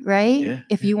it, right?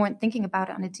 If you weren't thinking about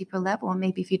it on a deeper level, and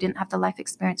maybe if you didn't have the life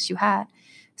experience you had.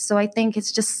 So I think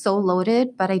it's just so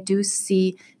loaded, but I do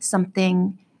see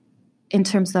something in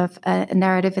terms of a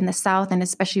narrative in the South, and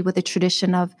especially with the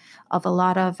tradition of a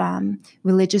lot of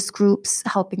religious groups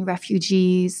helping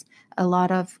refugees, a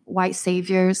lot of white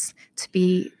saviors, to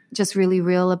be just really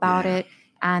real about it.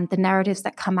 And the narratives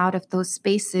that come out of those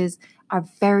spaces are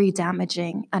very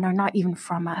damaging and are not even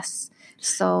from us.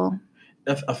 So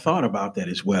I thought about that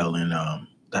as well. And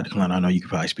Dr. Kalana, I know you could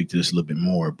probably speak to this a little bit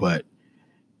more, but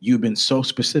you've been so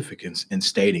specific in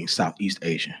stating Southeast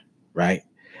Asian, right?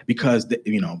 Because,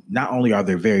 not only are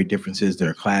there very differences,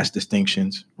 there are class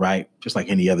distinctions, right? Just like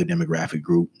any other demographic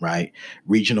group, right?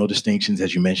 Regional distinctions,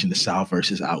 as you mentioned, the South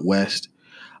versus out West.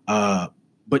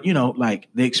 But, like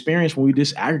the experience when we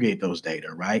disaggregate those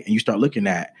data, right? And you start looking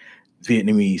at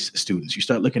Vietnamese students, you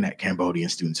start looking at Cambodian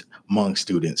students, Hmong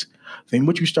students, then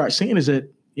what you start seeing is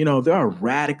that, there are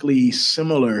radically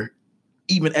similar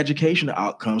even educational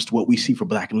outcomes to what we see for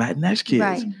Black and Latinx kids.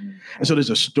 Right. And so there's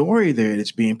a story there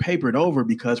that's being papered over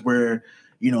because we're,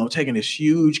 taking this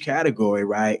huge category,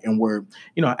 right? And we're,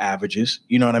 averages,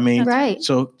 you know what I mean? Right.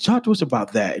 So talk to us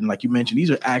about that. And like you mentioned,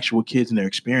 these are actual kids and their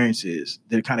experiences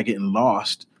that are kind of getting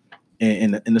lost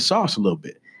in the sauce a little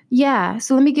bit. Yeah.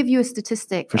 So let me give you a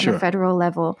statistic on the federal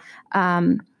level.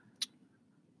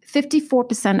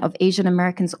 54% of Asian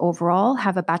Americans overall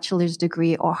have a bachelor's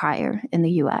degree or higher in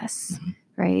the U.S.,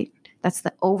 right? That's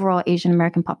the overall Asian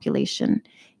American population.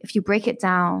 If you break it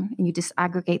down and you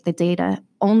disaggregate the data,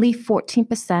 only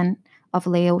 14% of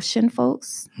Laotian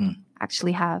folks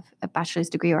actually have a bachelor's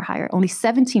degree or higher. Only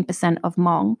 17% of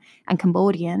Hmong and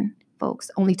Cambodian folks.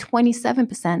 Only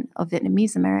 27% of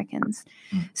Vietnamese Americans.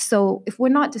 So if we're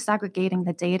not disaggregating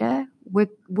the data,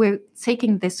 we're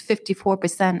taking this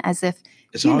 54% as if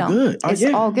it's all good. It's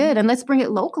all good. And let's bring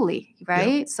it locally,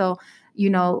 right? Yeah. So,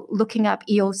 looking up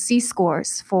EOC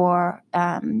scores for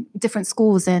different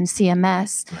schools in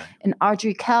CMS. Right. In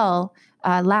Audrey Kell,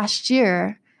 last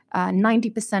year,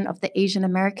 90% of the Asian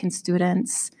American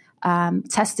students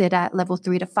tested at level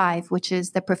 3 to 5, which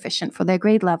is the proficient for their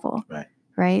grade level.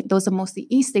 Right? Those are mostly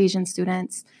East Asian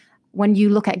students. When you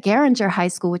look at Garinger High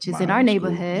School, which is in our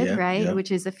neighborhood,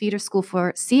 which is a feeder school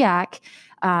for SEAC,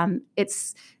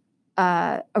 it's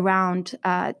around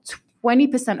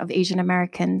 20% of Asian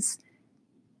Americans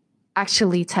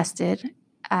actually tested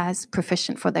as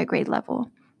proficient for their grade level.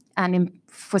 And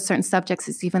for certain subjects,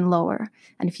 it's even lower.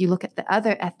 And if you look at the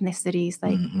other ethnicities,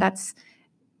 that's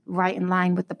right in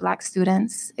line with the Black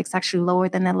students. It's actually lower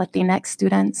than the Latinx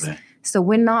students. Right. So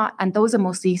we're not, and those are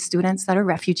mostly students that are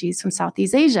refugees from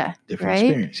Southeast Asia. Different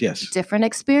experience, yes. Different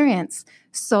experience.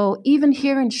 So even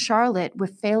here in Charlotte, we're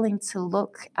failing to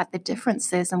look at the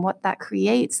differences, and what that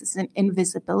creates is an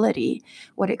invisibility.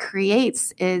 What it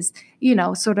creates is,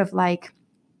 sort of like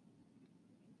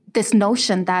this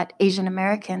notion that Asian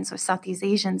Americans or Southeast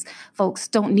Asians folks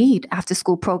don't need after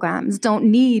school programs, don't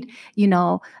need,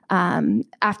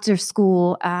 after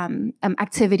school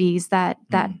activities that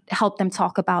help them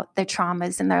talk about their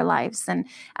traumas in their lives and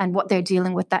what they're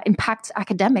dealing with that impact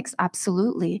academics.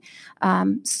 Absolutely.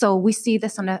 So we see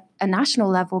this on a national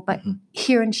level, but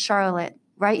here in Charlotte,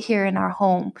 right here in our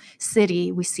home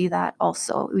city, we see that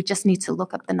also. We just need to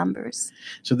look up the numbers.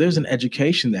 So there's an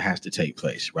education that has to take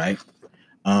place, right?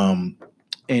 And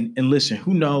listen,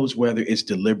 who knows whether it's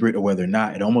deliberate or whether or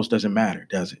not? It almost doesn't matter,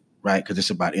 does it? Right? Because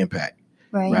it's about impact,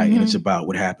 right? Mm-hmm. And it's about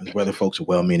what happens, whether folks are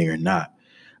well-meaning or not.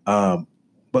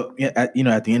 But at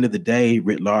the end of the day,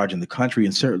 writ large in the country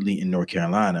and certainly in North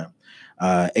Carolina,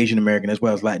 Asian American as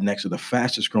well as Latinx are the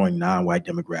fastest growing non-white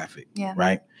demographic,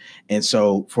 right? And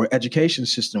so for education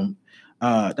system,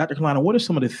 Dr. Kalana, what are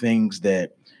some of the things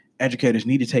that educators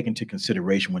need to take into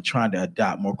consideration when trying to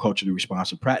adopt more culturally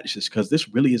responsive practices? Because this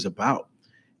really is about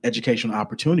educational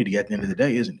opportunity at the end of the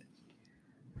day, isn't it?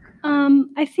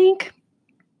 I think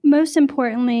most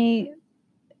importantly,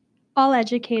 all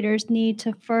educators need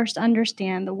to first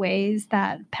understand the ways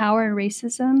that power and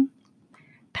racism,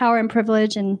 power and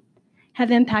privilege, and have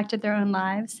impacted their own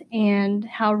lives, and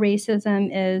how racism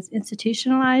is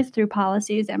institutionalized through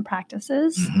policies and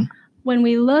practices. Mm-hmm. When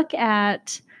we look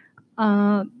at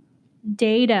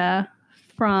data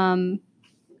from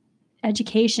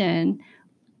education,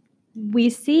 we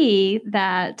see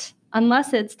that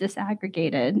unless it's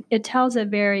disaggregated, it tells a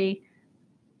very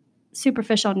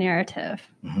superficial narrative.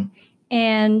 Mm-hmm.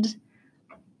 And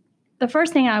the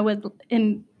first thing I would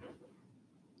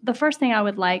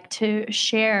like to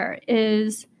share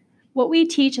is what we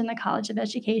teach in the College of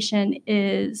Education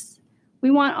is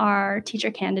we want our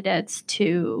teacher candidates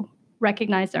to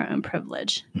recognize their own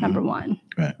privilege, number one,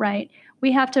 right?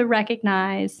 We have to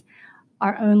recognize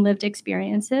our own lived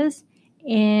experiences,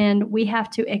 and we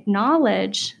have to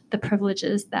acknowledge the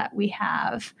privileges that we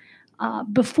have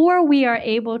before we are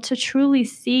able to truly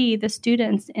see the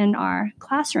students in our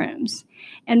classrooms.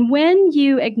 And when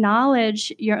you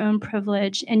acknowledge your own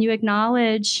privilege and you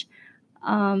acknowledge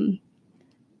how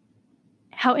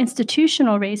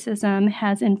institutional racism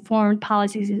has informed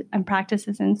policies and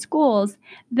practices in schools,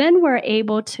 then we're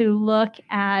able to look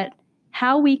at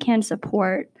how we can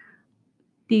support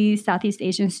these Southeast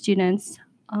Asian students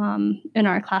in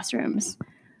our classrooms.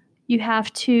 You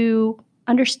have to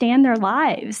understand their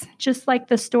lives, just like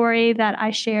the story that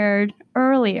I shared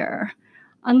earlier.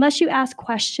 Unless you ask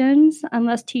questions,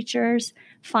 unless teachers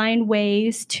find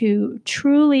ways to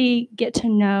truly get to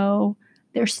know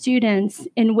their students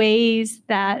in ways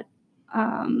that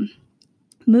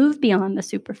move beyond the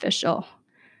superficial.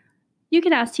 You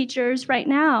can ask teachers right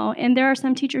now, and there are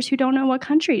some teachers who don't know what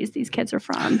countries these kids are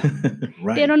from.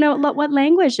 Right. They don't know what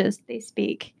languages they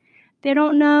speak. They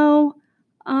don't know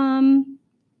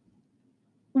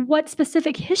what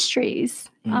specific histories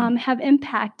have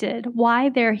impacted why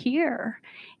they're here.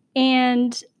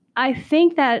 And I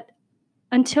think that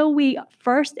until we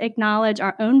first acknowledge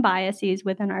our own biases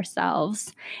within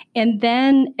ourselves and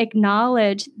then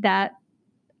acknowledge that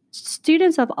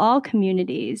students of all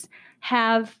communities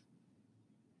have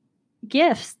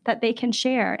gifts that they can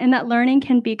share and that learning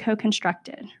can be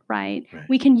co-constructed, right?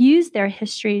 We can use their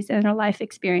histories and their life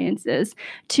experiences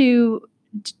to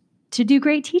do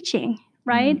great teaching,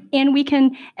 right? And we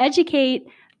can educate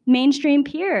mainstream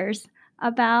peers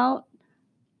about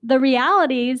the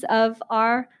realities of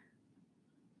our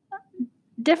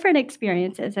different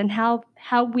experiences and how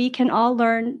we can all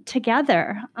learn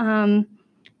together.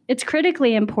 It's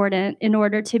critically important in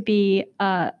order to be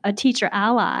a teacher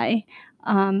ally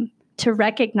to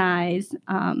recognize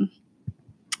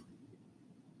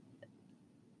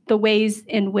the ways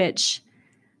in which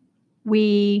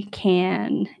we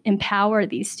can empower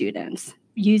these students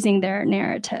using their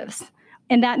narratives.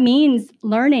 And that means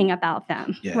learning about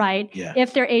them, right? Yeah.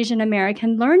 If they're Asian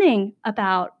American, learning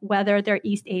about whether they're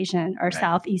East Asian or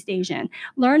Southeast Asian.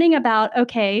 Learning about,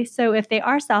 okay, so if they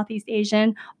are Southeast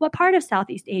Asian, what part of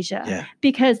Southeast Asia? Yeah.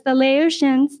 Because the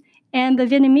Laotians and the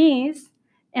Vietnamese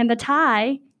and the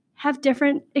Thai have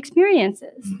different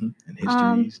experiences.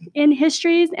 And in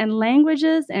histories and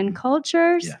languages and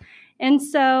cultures. Yeah. And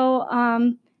so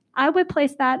I would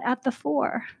place that at the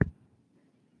fore.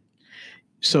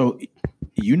 So,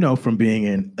 from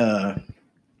being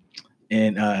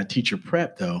in teacher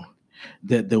prep, though,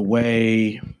 that the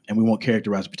way, and we won't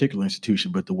characterize a particular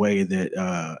institution, but the way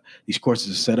that these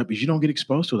courses are set up is you don't get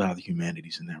exposed to a lot of the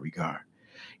humanities in that regard.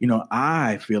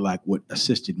 I feel like what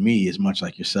assisted me is much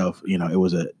like yourself. It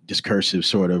was a discursive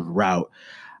sort of route.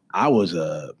 I was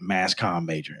a mass comm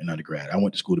major in undergrad. I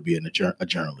went to school to be a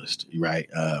journalist, right?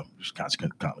 I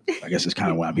guess it's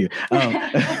kind of why I'm here.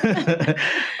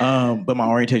 But my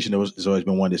orientation has always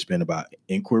been one that's been about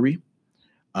inquiry.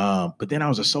 But then I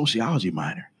was a sociology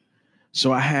minor.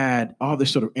 So I had all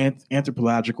this sort of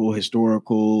anthropological,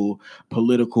 historical,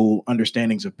 political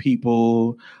understandings of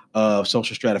people, of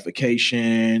social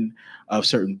stratification, of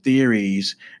certain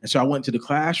theories. And so I went to the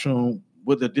classroom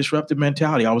with a disruptive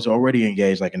mentality. I was already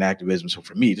engaged like in activism. So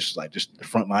for me, this is like just the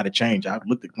front line of change. I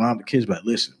looked around the kids, but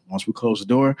listen, once we close the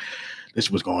door, this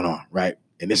is what's going on, right?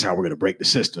 And this is how we're going to break the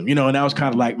system, and that was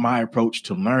kind of like my approach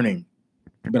to learning.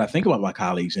 But I think about my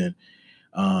colleagues, and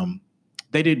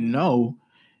they didn't know,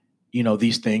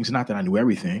 these things. Not that I knew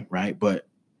everything, right? But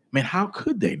man, how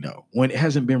could they know when it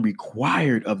hasn't been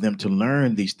required of them to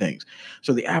learn these things?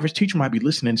 So the average teacher might be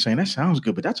listening and saying, that sounds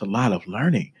good, but that's a lot of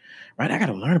learning, right? I got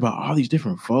to learn about all these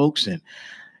different folks. And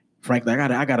frankly,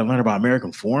 I got to learn about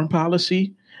American foreign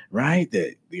policy, right?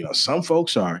 That, some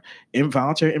folks are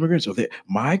involuntary immigrants, or that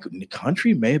my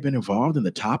country may have been involved in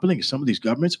the toppling of some of these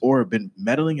governments or have been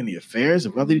meddling in the affairs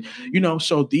of other,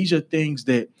 so these are things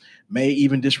that may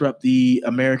even disrupt the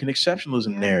American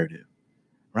exceptionalism narrative,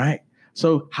 right?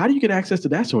 So how do you get access to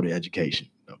that sort of education?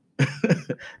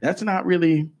 That's not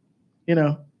really,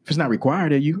 if it's not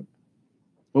required of you,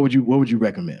 what would you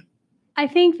recommend? I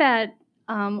think that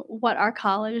what our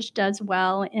college does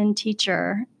well in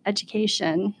teacher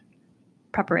education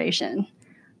preparation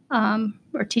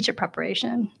or teacher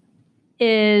preparation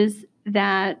is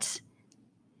that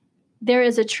there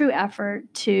is a true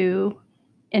effort to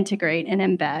integrate and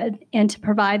embed and to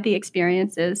provide the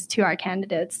experiences to our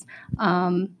candidates,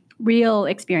 real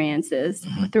experiences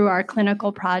through our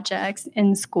clinical projects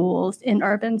in schools, in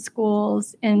urban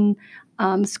schools, in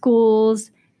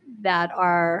schools that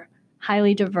are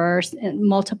highly diverse in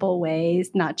multiple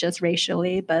ways, not just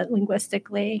racially, but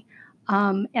linguistically.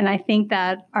 And I think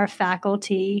that our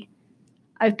faculty,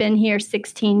 I've been here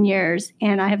 16 years,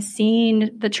 and I have seen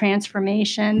the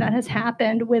transformation that has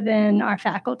happened within our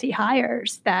faculty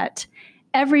hires, that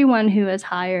everyone who is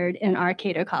hired in our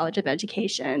Cato College of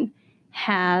Education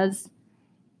has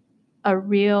a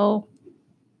real,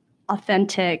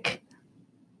 authentic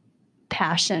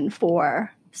passion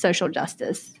for social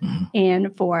justice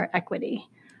and for equity.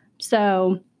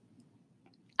 So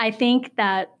I think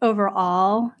that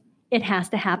overall, it has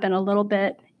to happen a little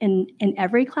bit in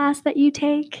every class that you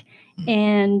take.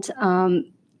 And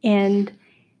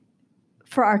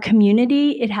for our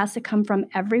community, it has to come from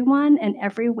everyone and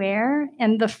everywhere.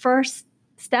 And the first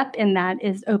step in that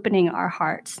is opening our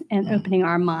hearts and opening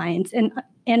our minds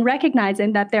and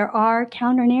recognizing that there are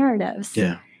counter narratives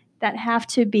that have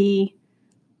to be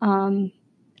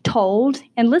told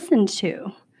and listened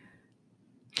to.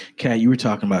 Kat, you were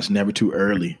talking about it's never too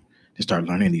early to start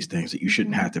learning these things, that you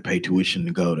shouldn't have to pay tuition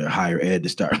to go to higher ed to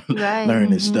start learning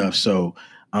this stuff. So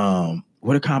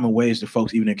what are common ways that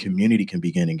folks, even in community, can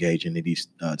begin engaging in these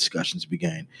discussions,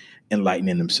 begin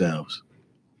enlightening themselves?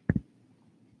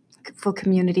 For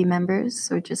community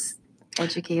members or just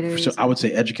educators? So I would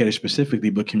say educators specifically,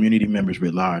 but community members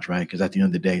writ large, right? Because at the end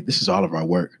of the day, this is all of our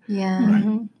work.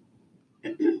 Yeah.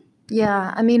 Right?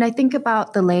 Yeah, I mean, I think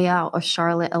about the layout of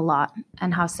Charlotte a lot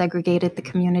and how segregated the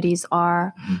communities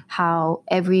are, how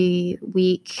every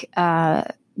week,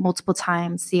 multiple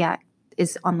times, SEAC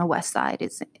is on the west side,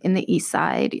 it's in the east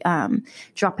side,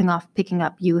 dropping off, picking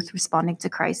up youth, responding to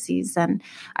crises. And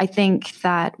I think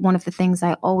that one of the things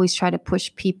I always try to push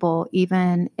people,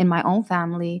 even in my own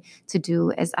family, to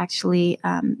do is actually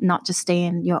not just stay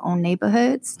in your own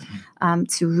neighborhoods,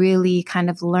 to really kind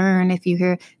of learn. If you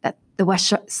hear that the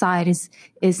west side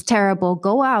is terrible,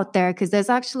 go out there, because there's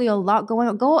actually a lot going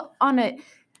on. Go on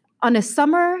a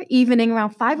summer evening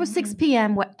around 5 or 6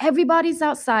 p.m. where everybody's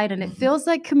outside and it feels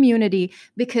like community,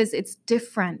 because it's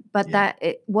different. But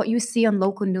what you see on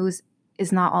local news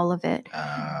is not all of it.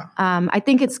 I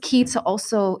think it's key to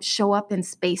also show up in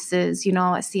spaces. At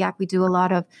SEAC, we do a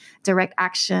lot of direct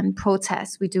action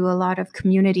protests. We do a lot of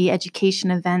community education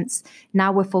events.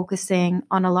 Now we're focusing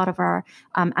on a lot of our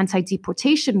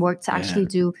anti-deportation work to actually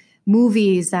do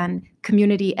movies and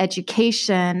community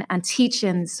education and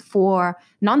teach-ins for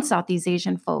non-Southeast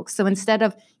Asian folks. So instead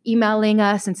of emailing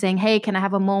us and saying, hey, can I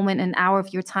have a moment, an hour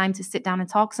of your time to sit down and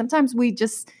talk? Sometimes we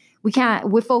can't.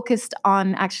 We're focused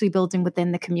on actually building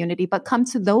within the community, but come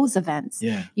to those events,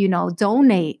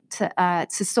 donate to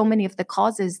so many of the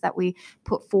causes that we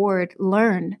put forward,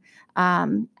 learn.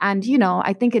 And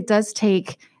I think it does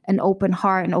take an open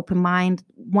heart, an open mind.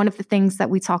 One of the things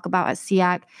that we talk about at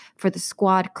SEAC for the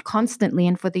squad constantly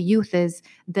and for the youth is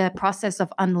the process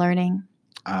of unlearning.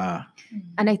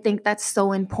 And I think that's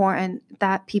so important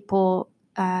that people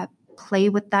play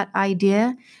with that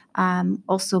idea,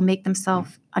 also make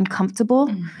themselves uncomfortable.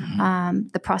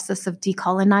 The process of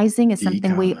decolonizing is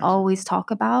something we always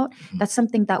talk about. That's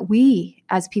something that we,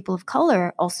 as people of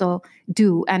color, also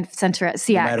do and center at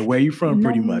SEAC. No matter where you're from,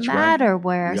 pretty much, right? No matter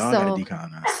where. We all gotta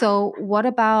decolonize. So what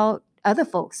about other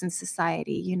folks in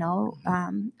society, you know?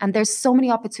 And there's so many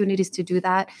opportunities to do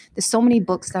that. There's so many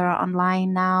books that are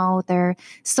online now. There's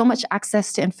so much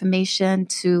access to information,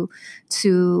 to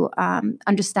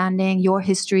understanding your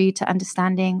history, to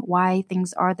understanding why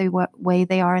things are the way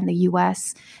they are in the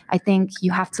U.S. I think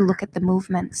you have to look at the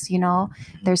movements, you know?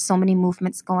 There's so many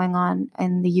movements going on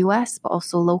in the U.S., but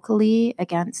also locally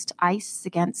against ICE,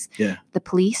 against the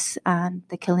police, and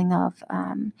the killing of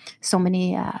so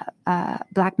many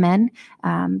Black men.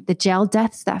 The jail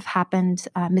deaths that have happened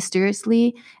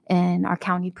mysteriously in our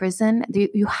county prison.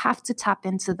 You have to tap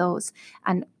into those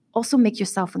and also make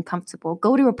yourself uncomfortable.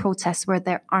 Go to a protest where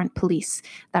there aren't police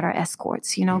that are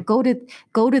escorts. You know, go to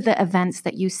the events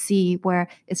that you see where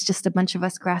it's just a bunch of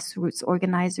us grassroots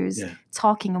organizers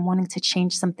talking and wanting to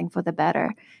change something for the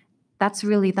better. That's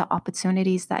really the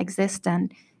opportunities that exist.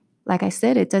 And like I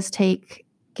said, it does take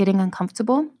getting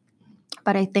uncomfortable,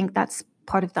 but I think that's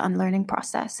part of the unlearning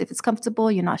process. If it's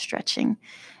comfortable, you're not stretching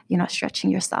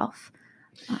yourself.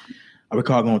 I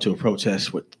recall going to a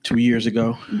protest 2 years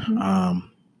ago.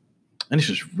 And this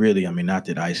was really, I mean, not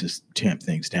that ISIS tamped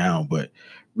things down, but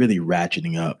really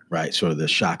ratcheting up, right? Sort of the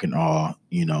shock and awe,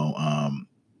 you know,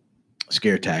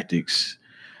 scare tactics.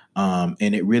 And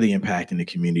it really impacting the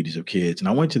communities of kids. And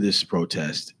I went to this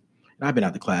protest, and I've been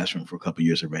out the classroom for a couple of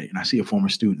years already, and I see a former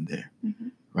student there,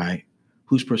 right,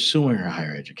 who's pursuing her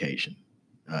higher education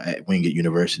at Wingate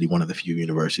University, one of the few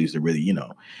universities that really, you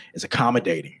know, is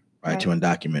accommodating, right, to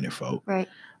undocumented folk. Right.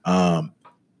 And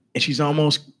she's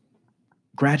almost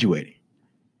graduating.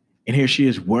 And here she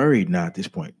is worried now at this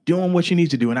point, doing what she needs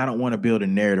to do. And I don't want to build a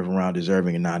narrative around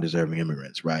deserving and non-deserving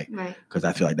immigrants, right? Because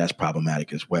I feel like that's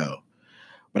problematic as well.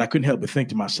 But I couldn't help but think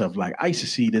to myself, like, I used to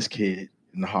see this kid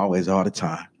in the hallways all the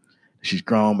time. She's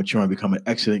grown, mature, and become an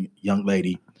excellent young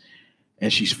lady.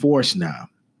 And she's forced now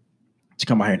to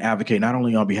come out here and advocate not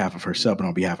only on behalf of herself, but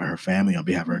on behalf of her family, on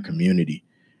behalf of her community,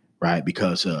 right?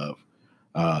 Because of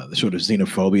the sort of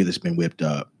xenophobia that's been whipped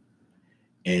up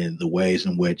and the ways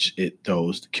in which it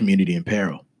throws the community in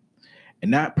peril.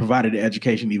 And that provided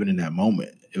education even in that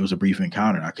moment. It was a brief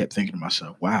encounter. And I kept thinking to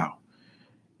myself, wow,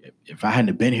 if I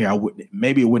hadn't been here,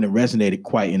 maybe it wouldn't have resonated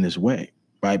quite in this way,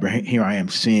 right? But here I am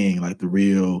seeing like the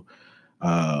real,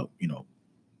 you know,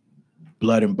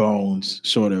 blood and bones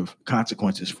sort of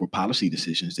consequences for policy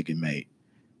decisions that get made,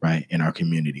 right, in our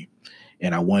community.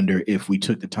 And I wonder if we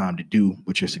took the time to do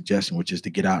what you're suggesting, which is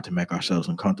to get out, to make ourselves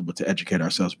uncomfortable, to educate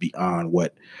ourselves beyond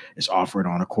what is offered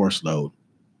on a course load.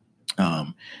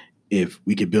 If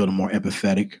we could build a more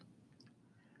empathetic,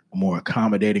 a more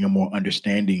accommodating, a more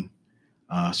understanding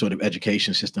sort of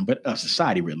education system, but a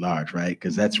society writ large, right?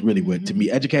 Because that's really what, to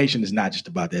me, education is not just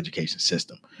about the education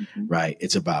system, right?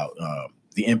 It's about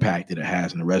the impact that it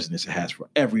has and the resonance it has for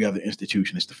every other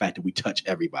institution. It's the fact that we touch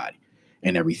everybody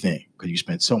and everything, because you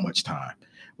spend so much time,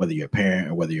 whether you're a parent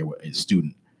or whether you're a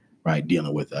student, right,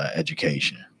 dealing with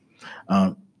education.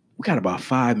 We got about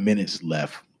 5 minutes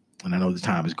left, and I know the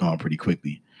time has gone pretty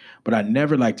quickly, but I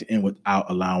never like to end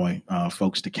without allowing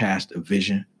folks to cast a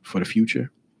vision for the future,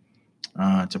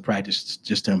 to practice,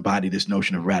 just to embody this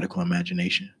notion of radical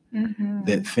imagination,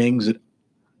 that things that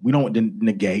we don't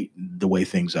negate the way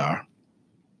things are,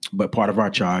 but part of our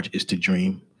charge is to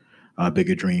dream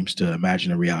bigger dreams, to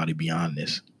imagine a reality beyond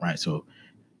this, right? So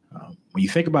when you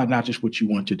think about not just what you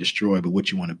want to destroy, but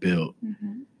what you want to build,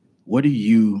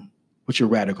 what's your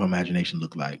radical imagination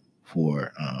look like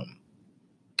for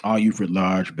all youth at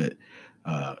large, but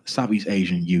Southeast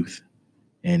Asian youth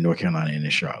in North Carolina and in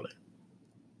Charlotte?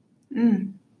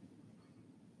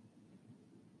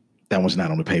 That one's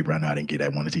not on the paper. I know I didn't get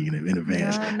that one to you in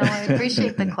advance. No, I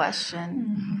appreciate the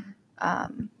question.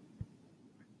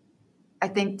 I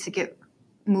think to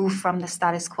move from the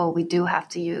status quo, we do have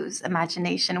to use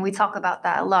imagination. And we talk about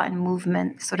that a lot in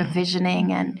movement, sort of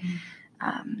visioning. And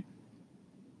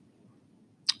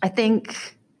I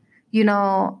think, you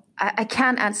know, I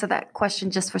can't answer that question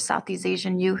just for Southeast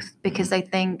Asian youth, because I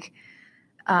think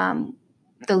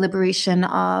the liberation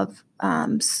of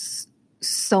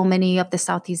so many of the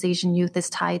Southeast Asian youth is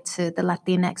tied to the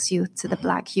Latinx youth, to the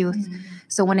Black youth.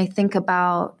 So when I think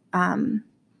about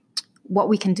what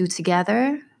we can do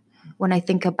together, when I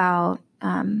think about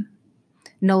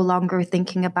no longer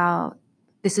thinking about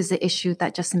this is an issue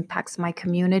that just impacts my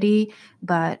community,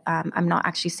 but I'm not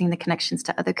actually seeing the connections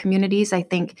to other communities. I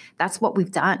think that's what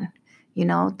we've done. You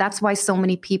know, that's why so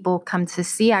many people come to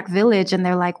SEAC Village and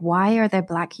they're like, why are there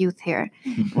Black youth here?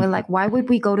 We're like, why would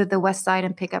we go to the West Side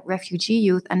and pick up refugee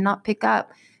youth and not pick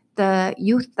up the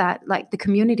youth that, like, the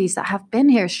communities that have been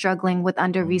here struggling with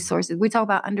under-resources? We talk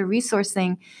about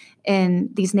under-resourcing in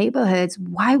these neighborhoods.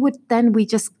 Why would then we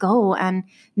just go and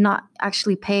not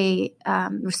actually pay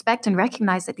respect and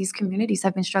recognize that these communities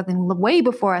have been struggling way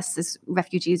before us as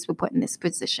refugees were put in this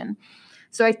position?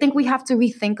 So I think we have to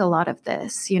rethink a lot of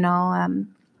this, you know,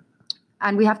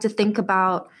 and we have to think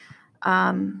about,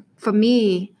 for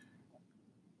me,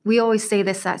 we always say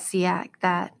this at SEAC,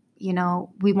 that, you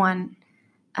know, we want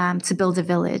to build a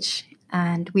village,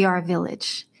 and we are a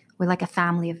village. We're like a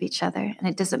family of each other, and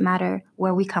it doesn't matter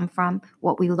where we come from,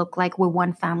 what we look like. We're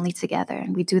one family together,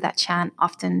 and we do that chant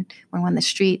often when we're in the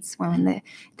streets, when we're in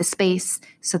the space,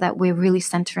 so that we're really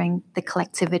centering the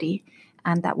collectivity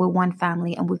and that we're one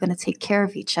family and we're going to take care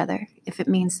of each other. If it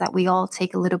means that we all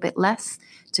take a little bit less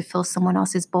to fill someone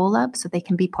else's bowl up so they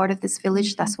can be part of this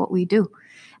village, that's what we do.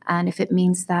 And if it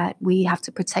means that we have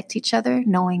to protect each other,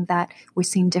 knowing that we're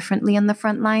seen differently on the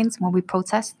front lines when we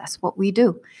protest, that's what we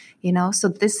do. You know, so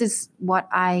this is what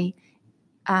I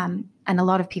and a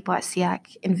lot of people at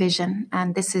SEAC envision.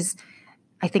 And this is,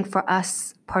 I think, for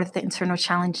us, part of the internal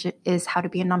challenge is how to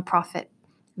be a nonprofit,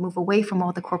 move away from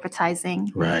all the corporatizing,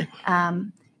 right?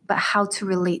 But how to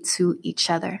relate to each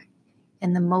other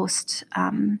in the most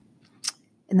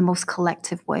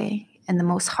collective way, in the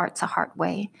most heart-to-heart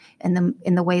way,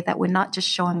 in the way that we're not just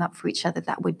showing up for each other,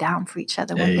 that we're down for each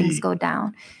other when things go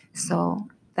down. So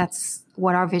that's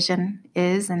what our vision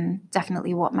is, and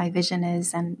definitely what my vision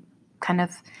is, and kind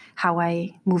of how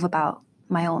I move about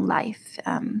my own life.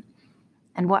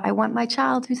 And what I want my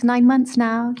child, who's 9 months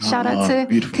now. Shout out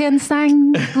to Tien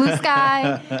Sang, Blue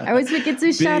Sky. I always forget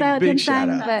to shout out Tien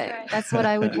Sang, but that's what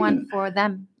I would want for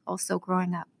them also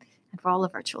growing up, and for all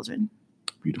of our children.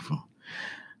 Beautiful.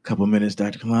 Couple minutes,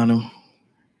 Dr. Kalanou.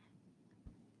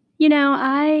 You know,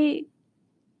 I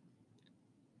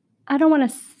don't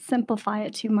want to simplify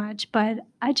it too much, but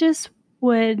I just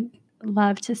would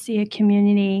love to see a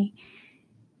community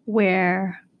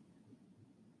where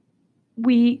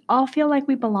we all feel like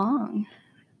we belong.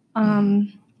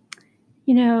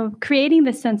 You know, creating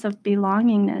this sense of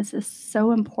belongingness is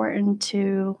so important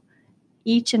to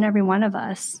each and every one of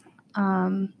us,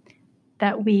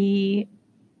 that we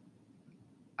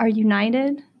are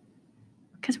united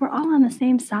because we're all on the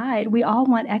same side. We all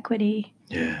want equity.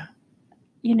 Yeah.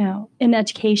 You know, in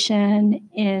education,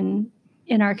 in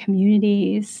our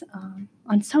communities,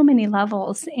 on so many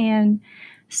levels. And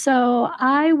so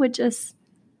I would just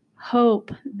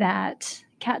hope that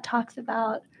Kat talks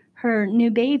about her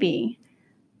new baby.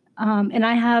 And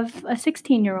I have a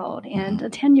 16-year-old and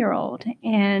a 10-year-old.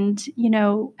 And, you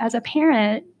know, as a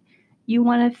parent, you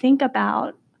want to think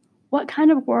about what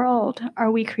kind of world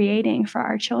are we creating for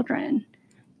our children?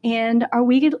 And are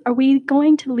we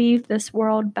going to leave this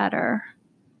world better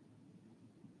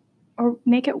or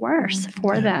make it worse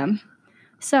for them?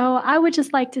 So I would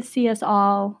just like to see us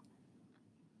all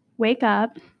wake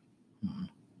up,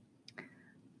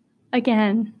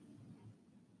 again,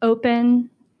 open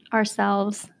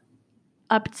ourselves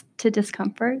up to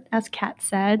discomfort, as Kat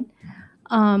said,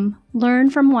 learn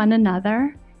from one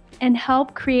another, and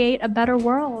help create a better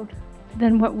world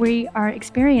than what we are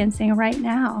experiencing right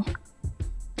now.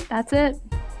 That's it.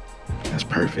 That's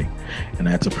perfect. And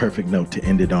that's a perfect note to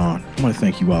end it on. I want to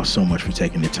thank you all so much for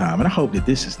taking the time. And I hope that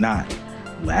this is not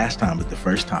the last time, but the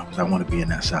first time, because I want to be in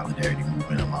that solidarity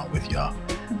movement along with y'all,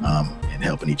 and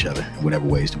helping each other in whatever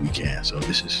ways that we can. So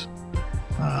this is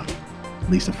at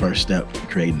least the first step in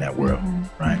creating that world,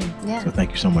 right? Yeah. So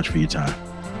thank you so much for your time.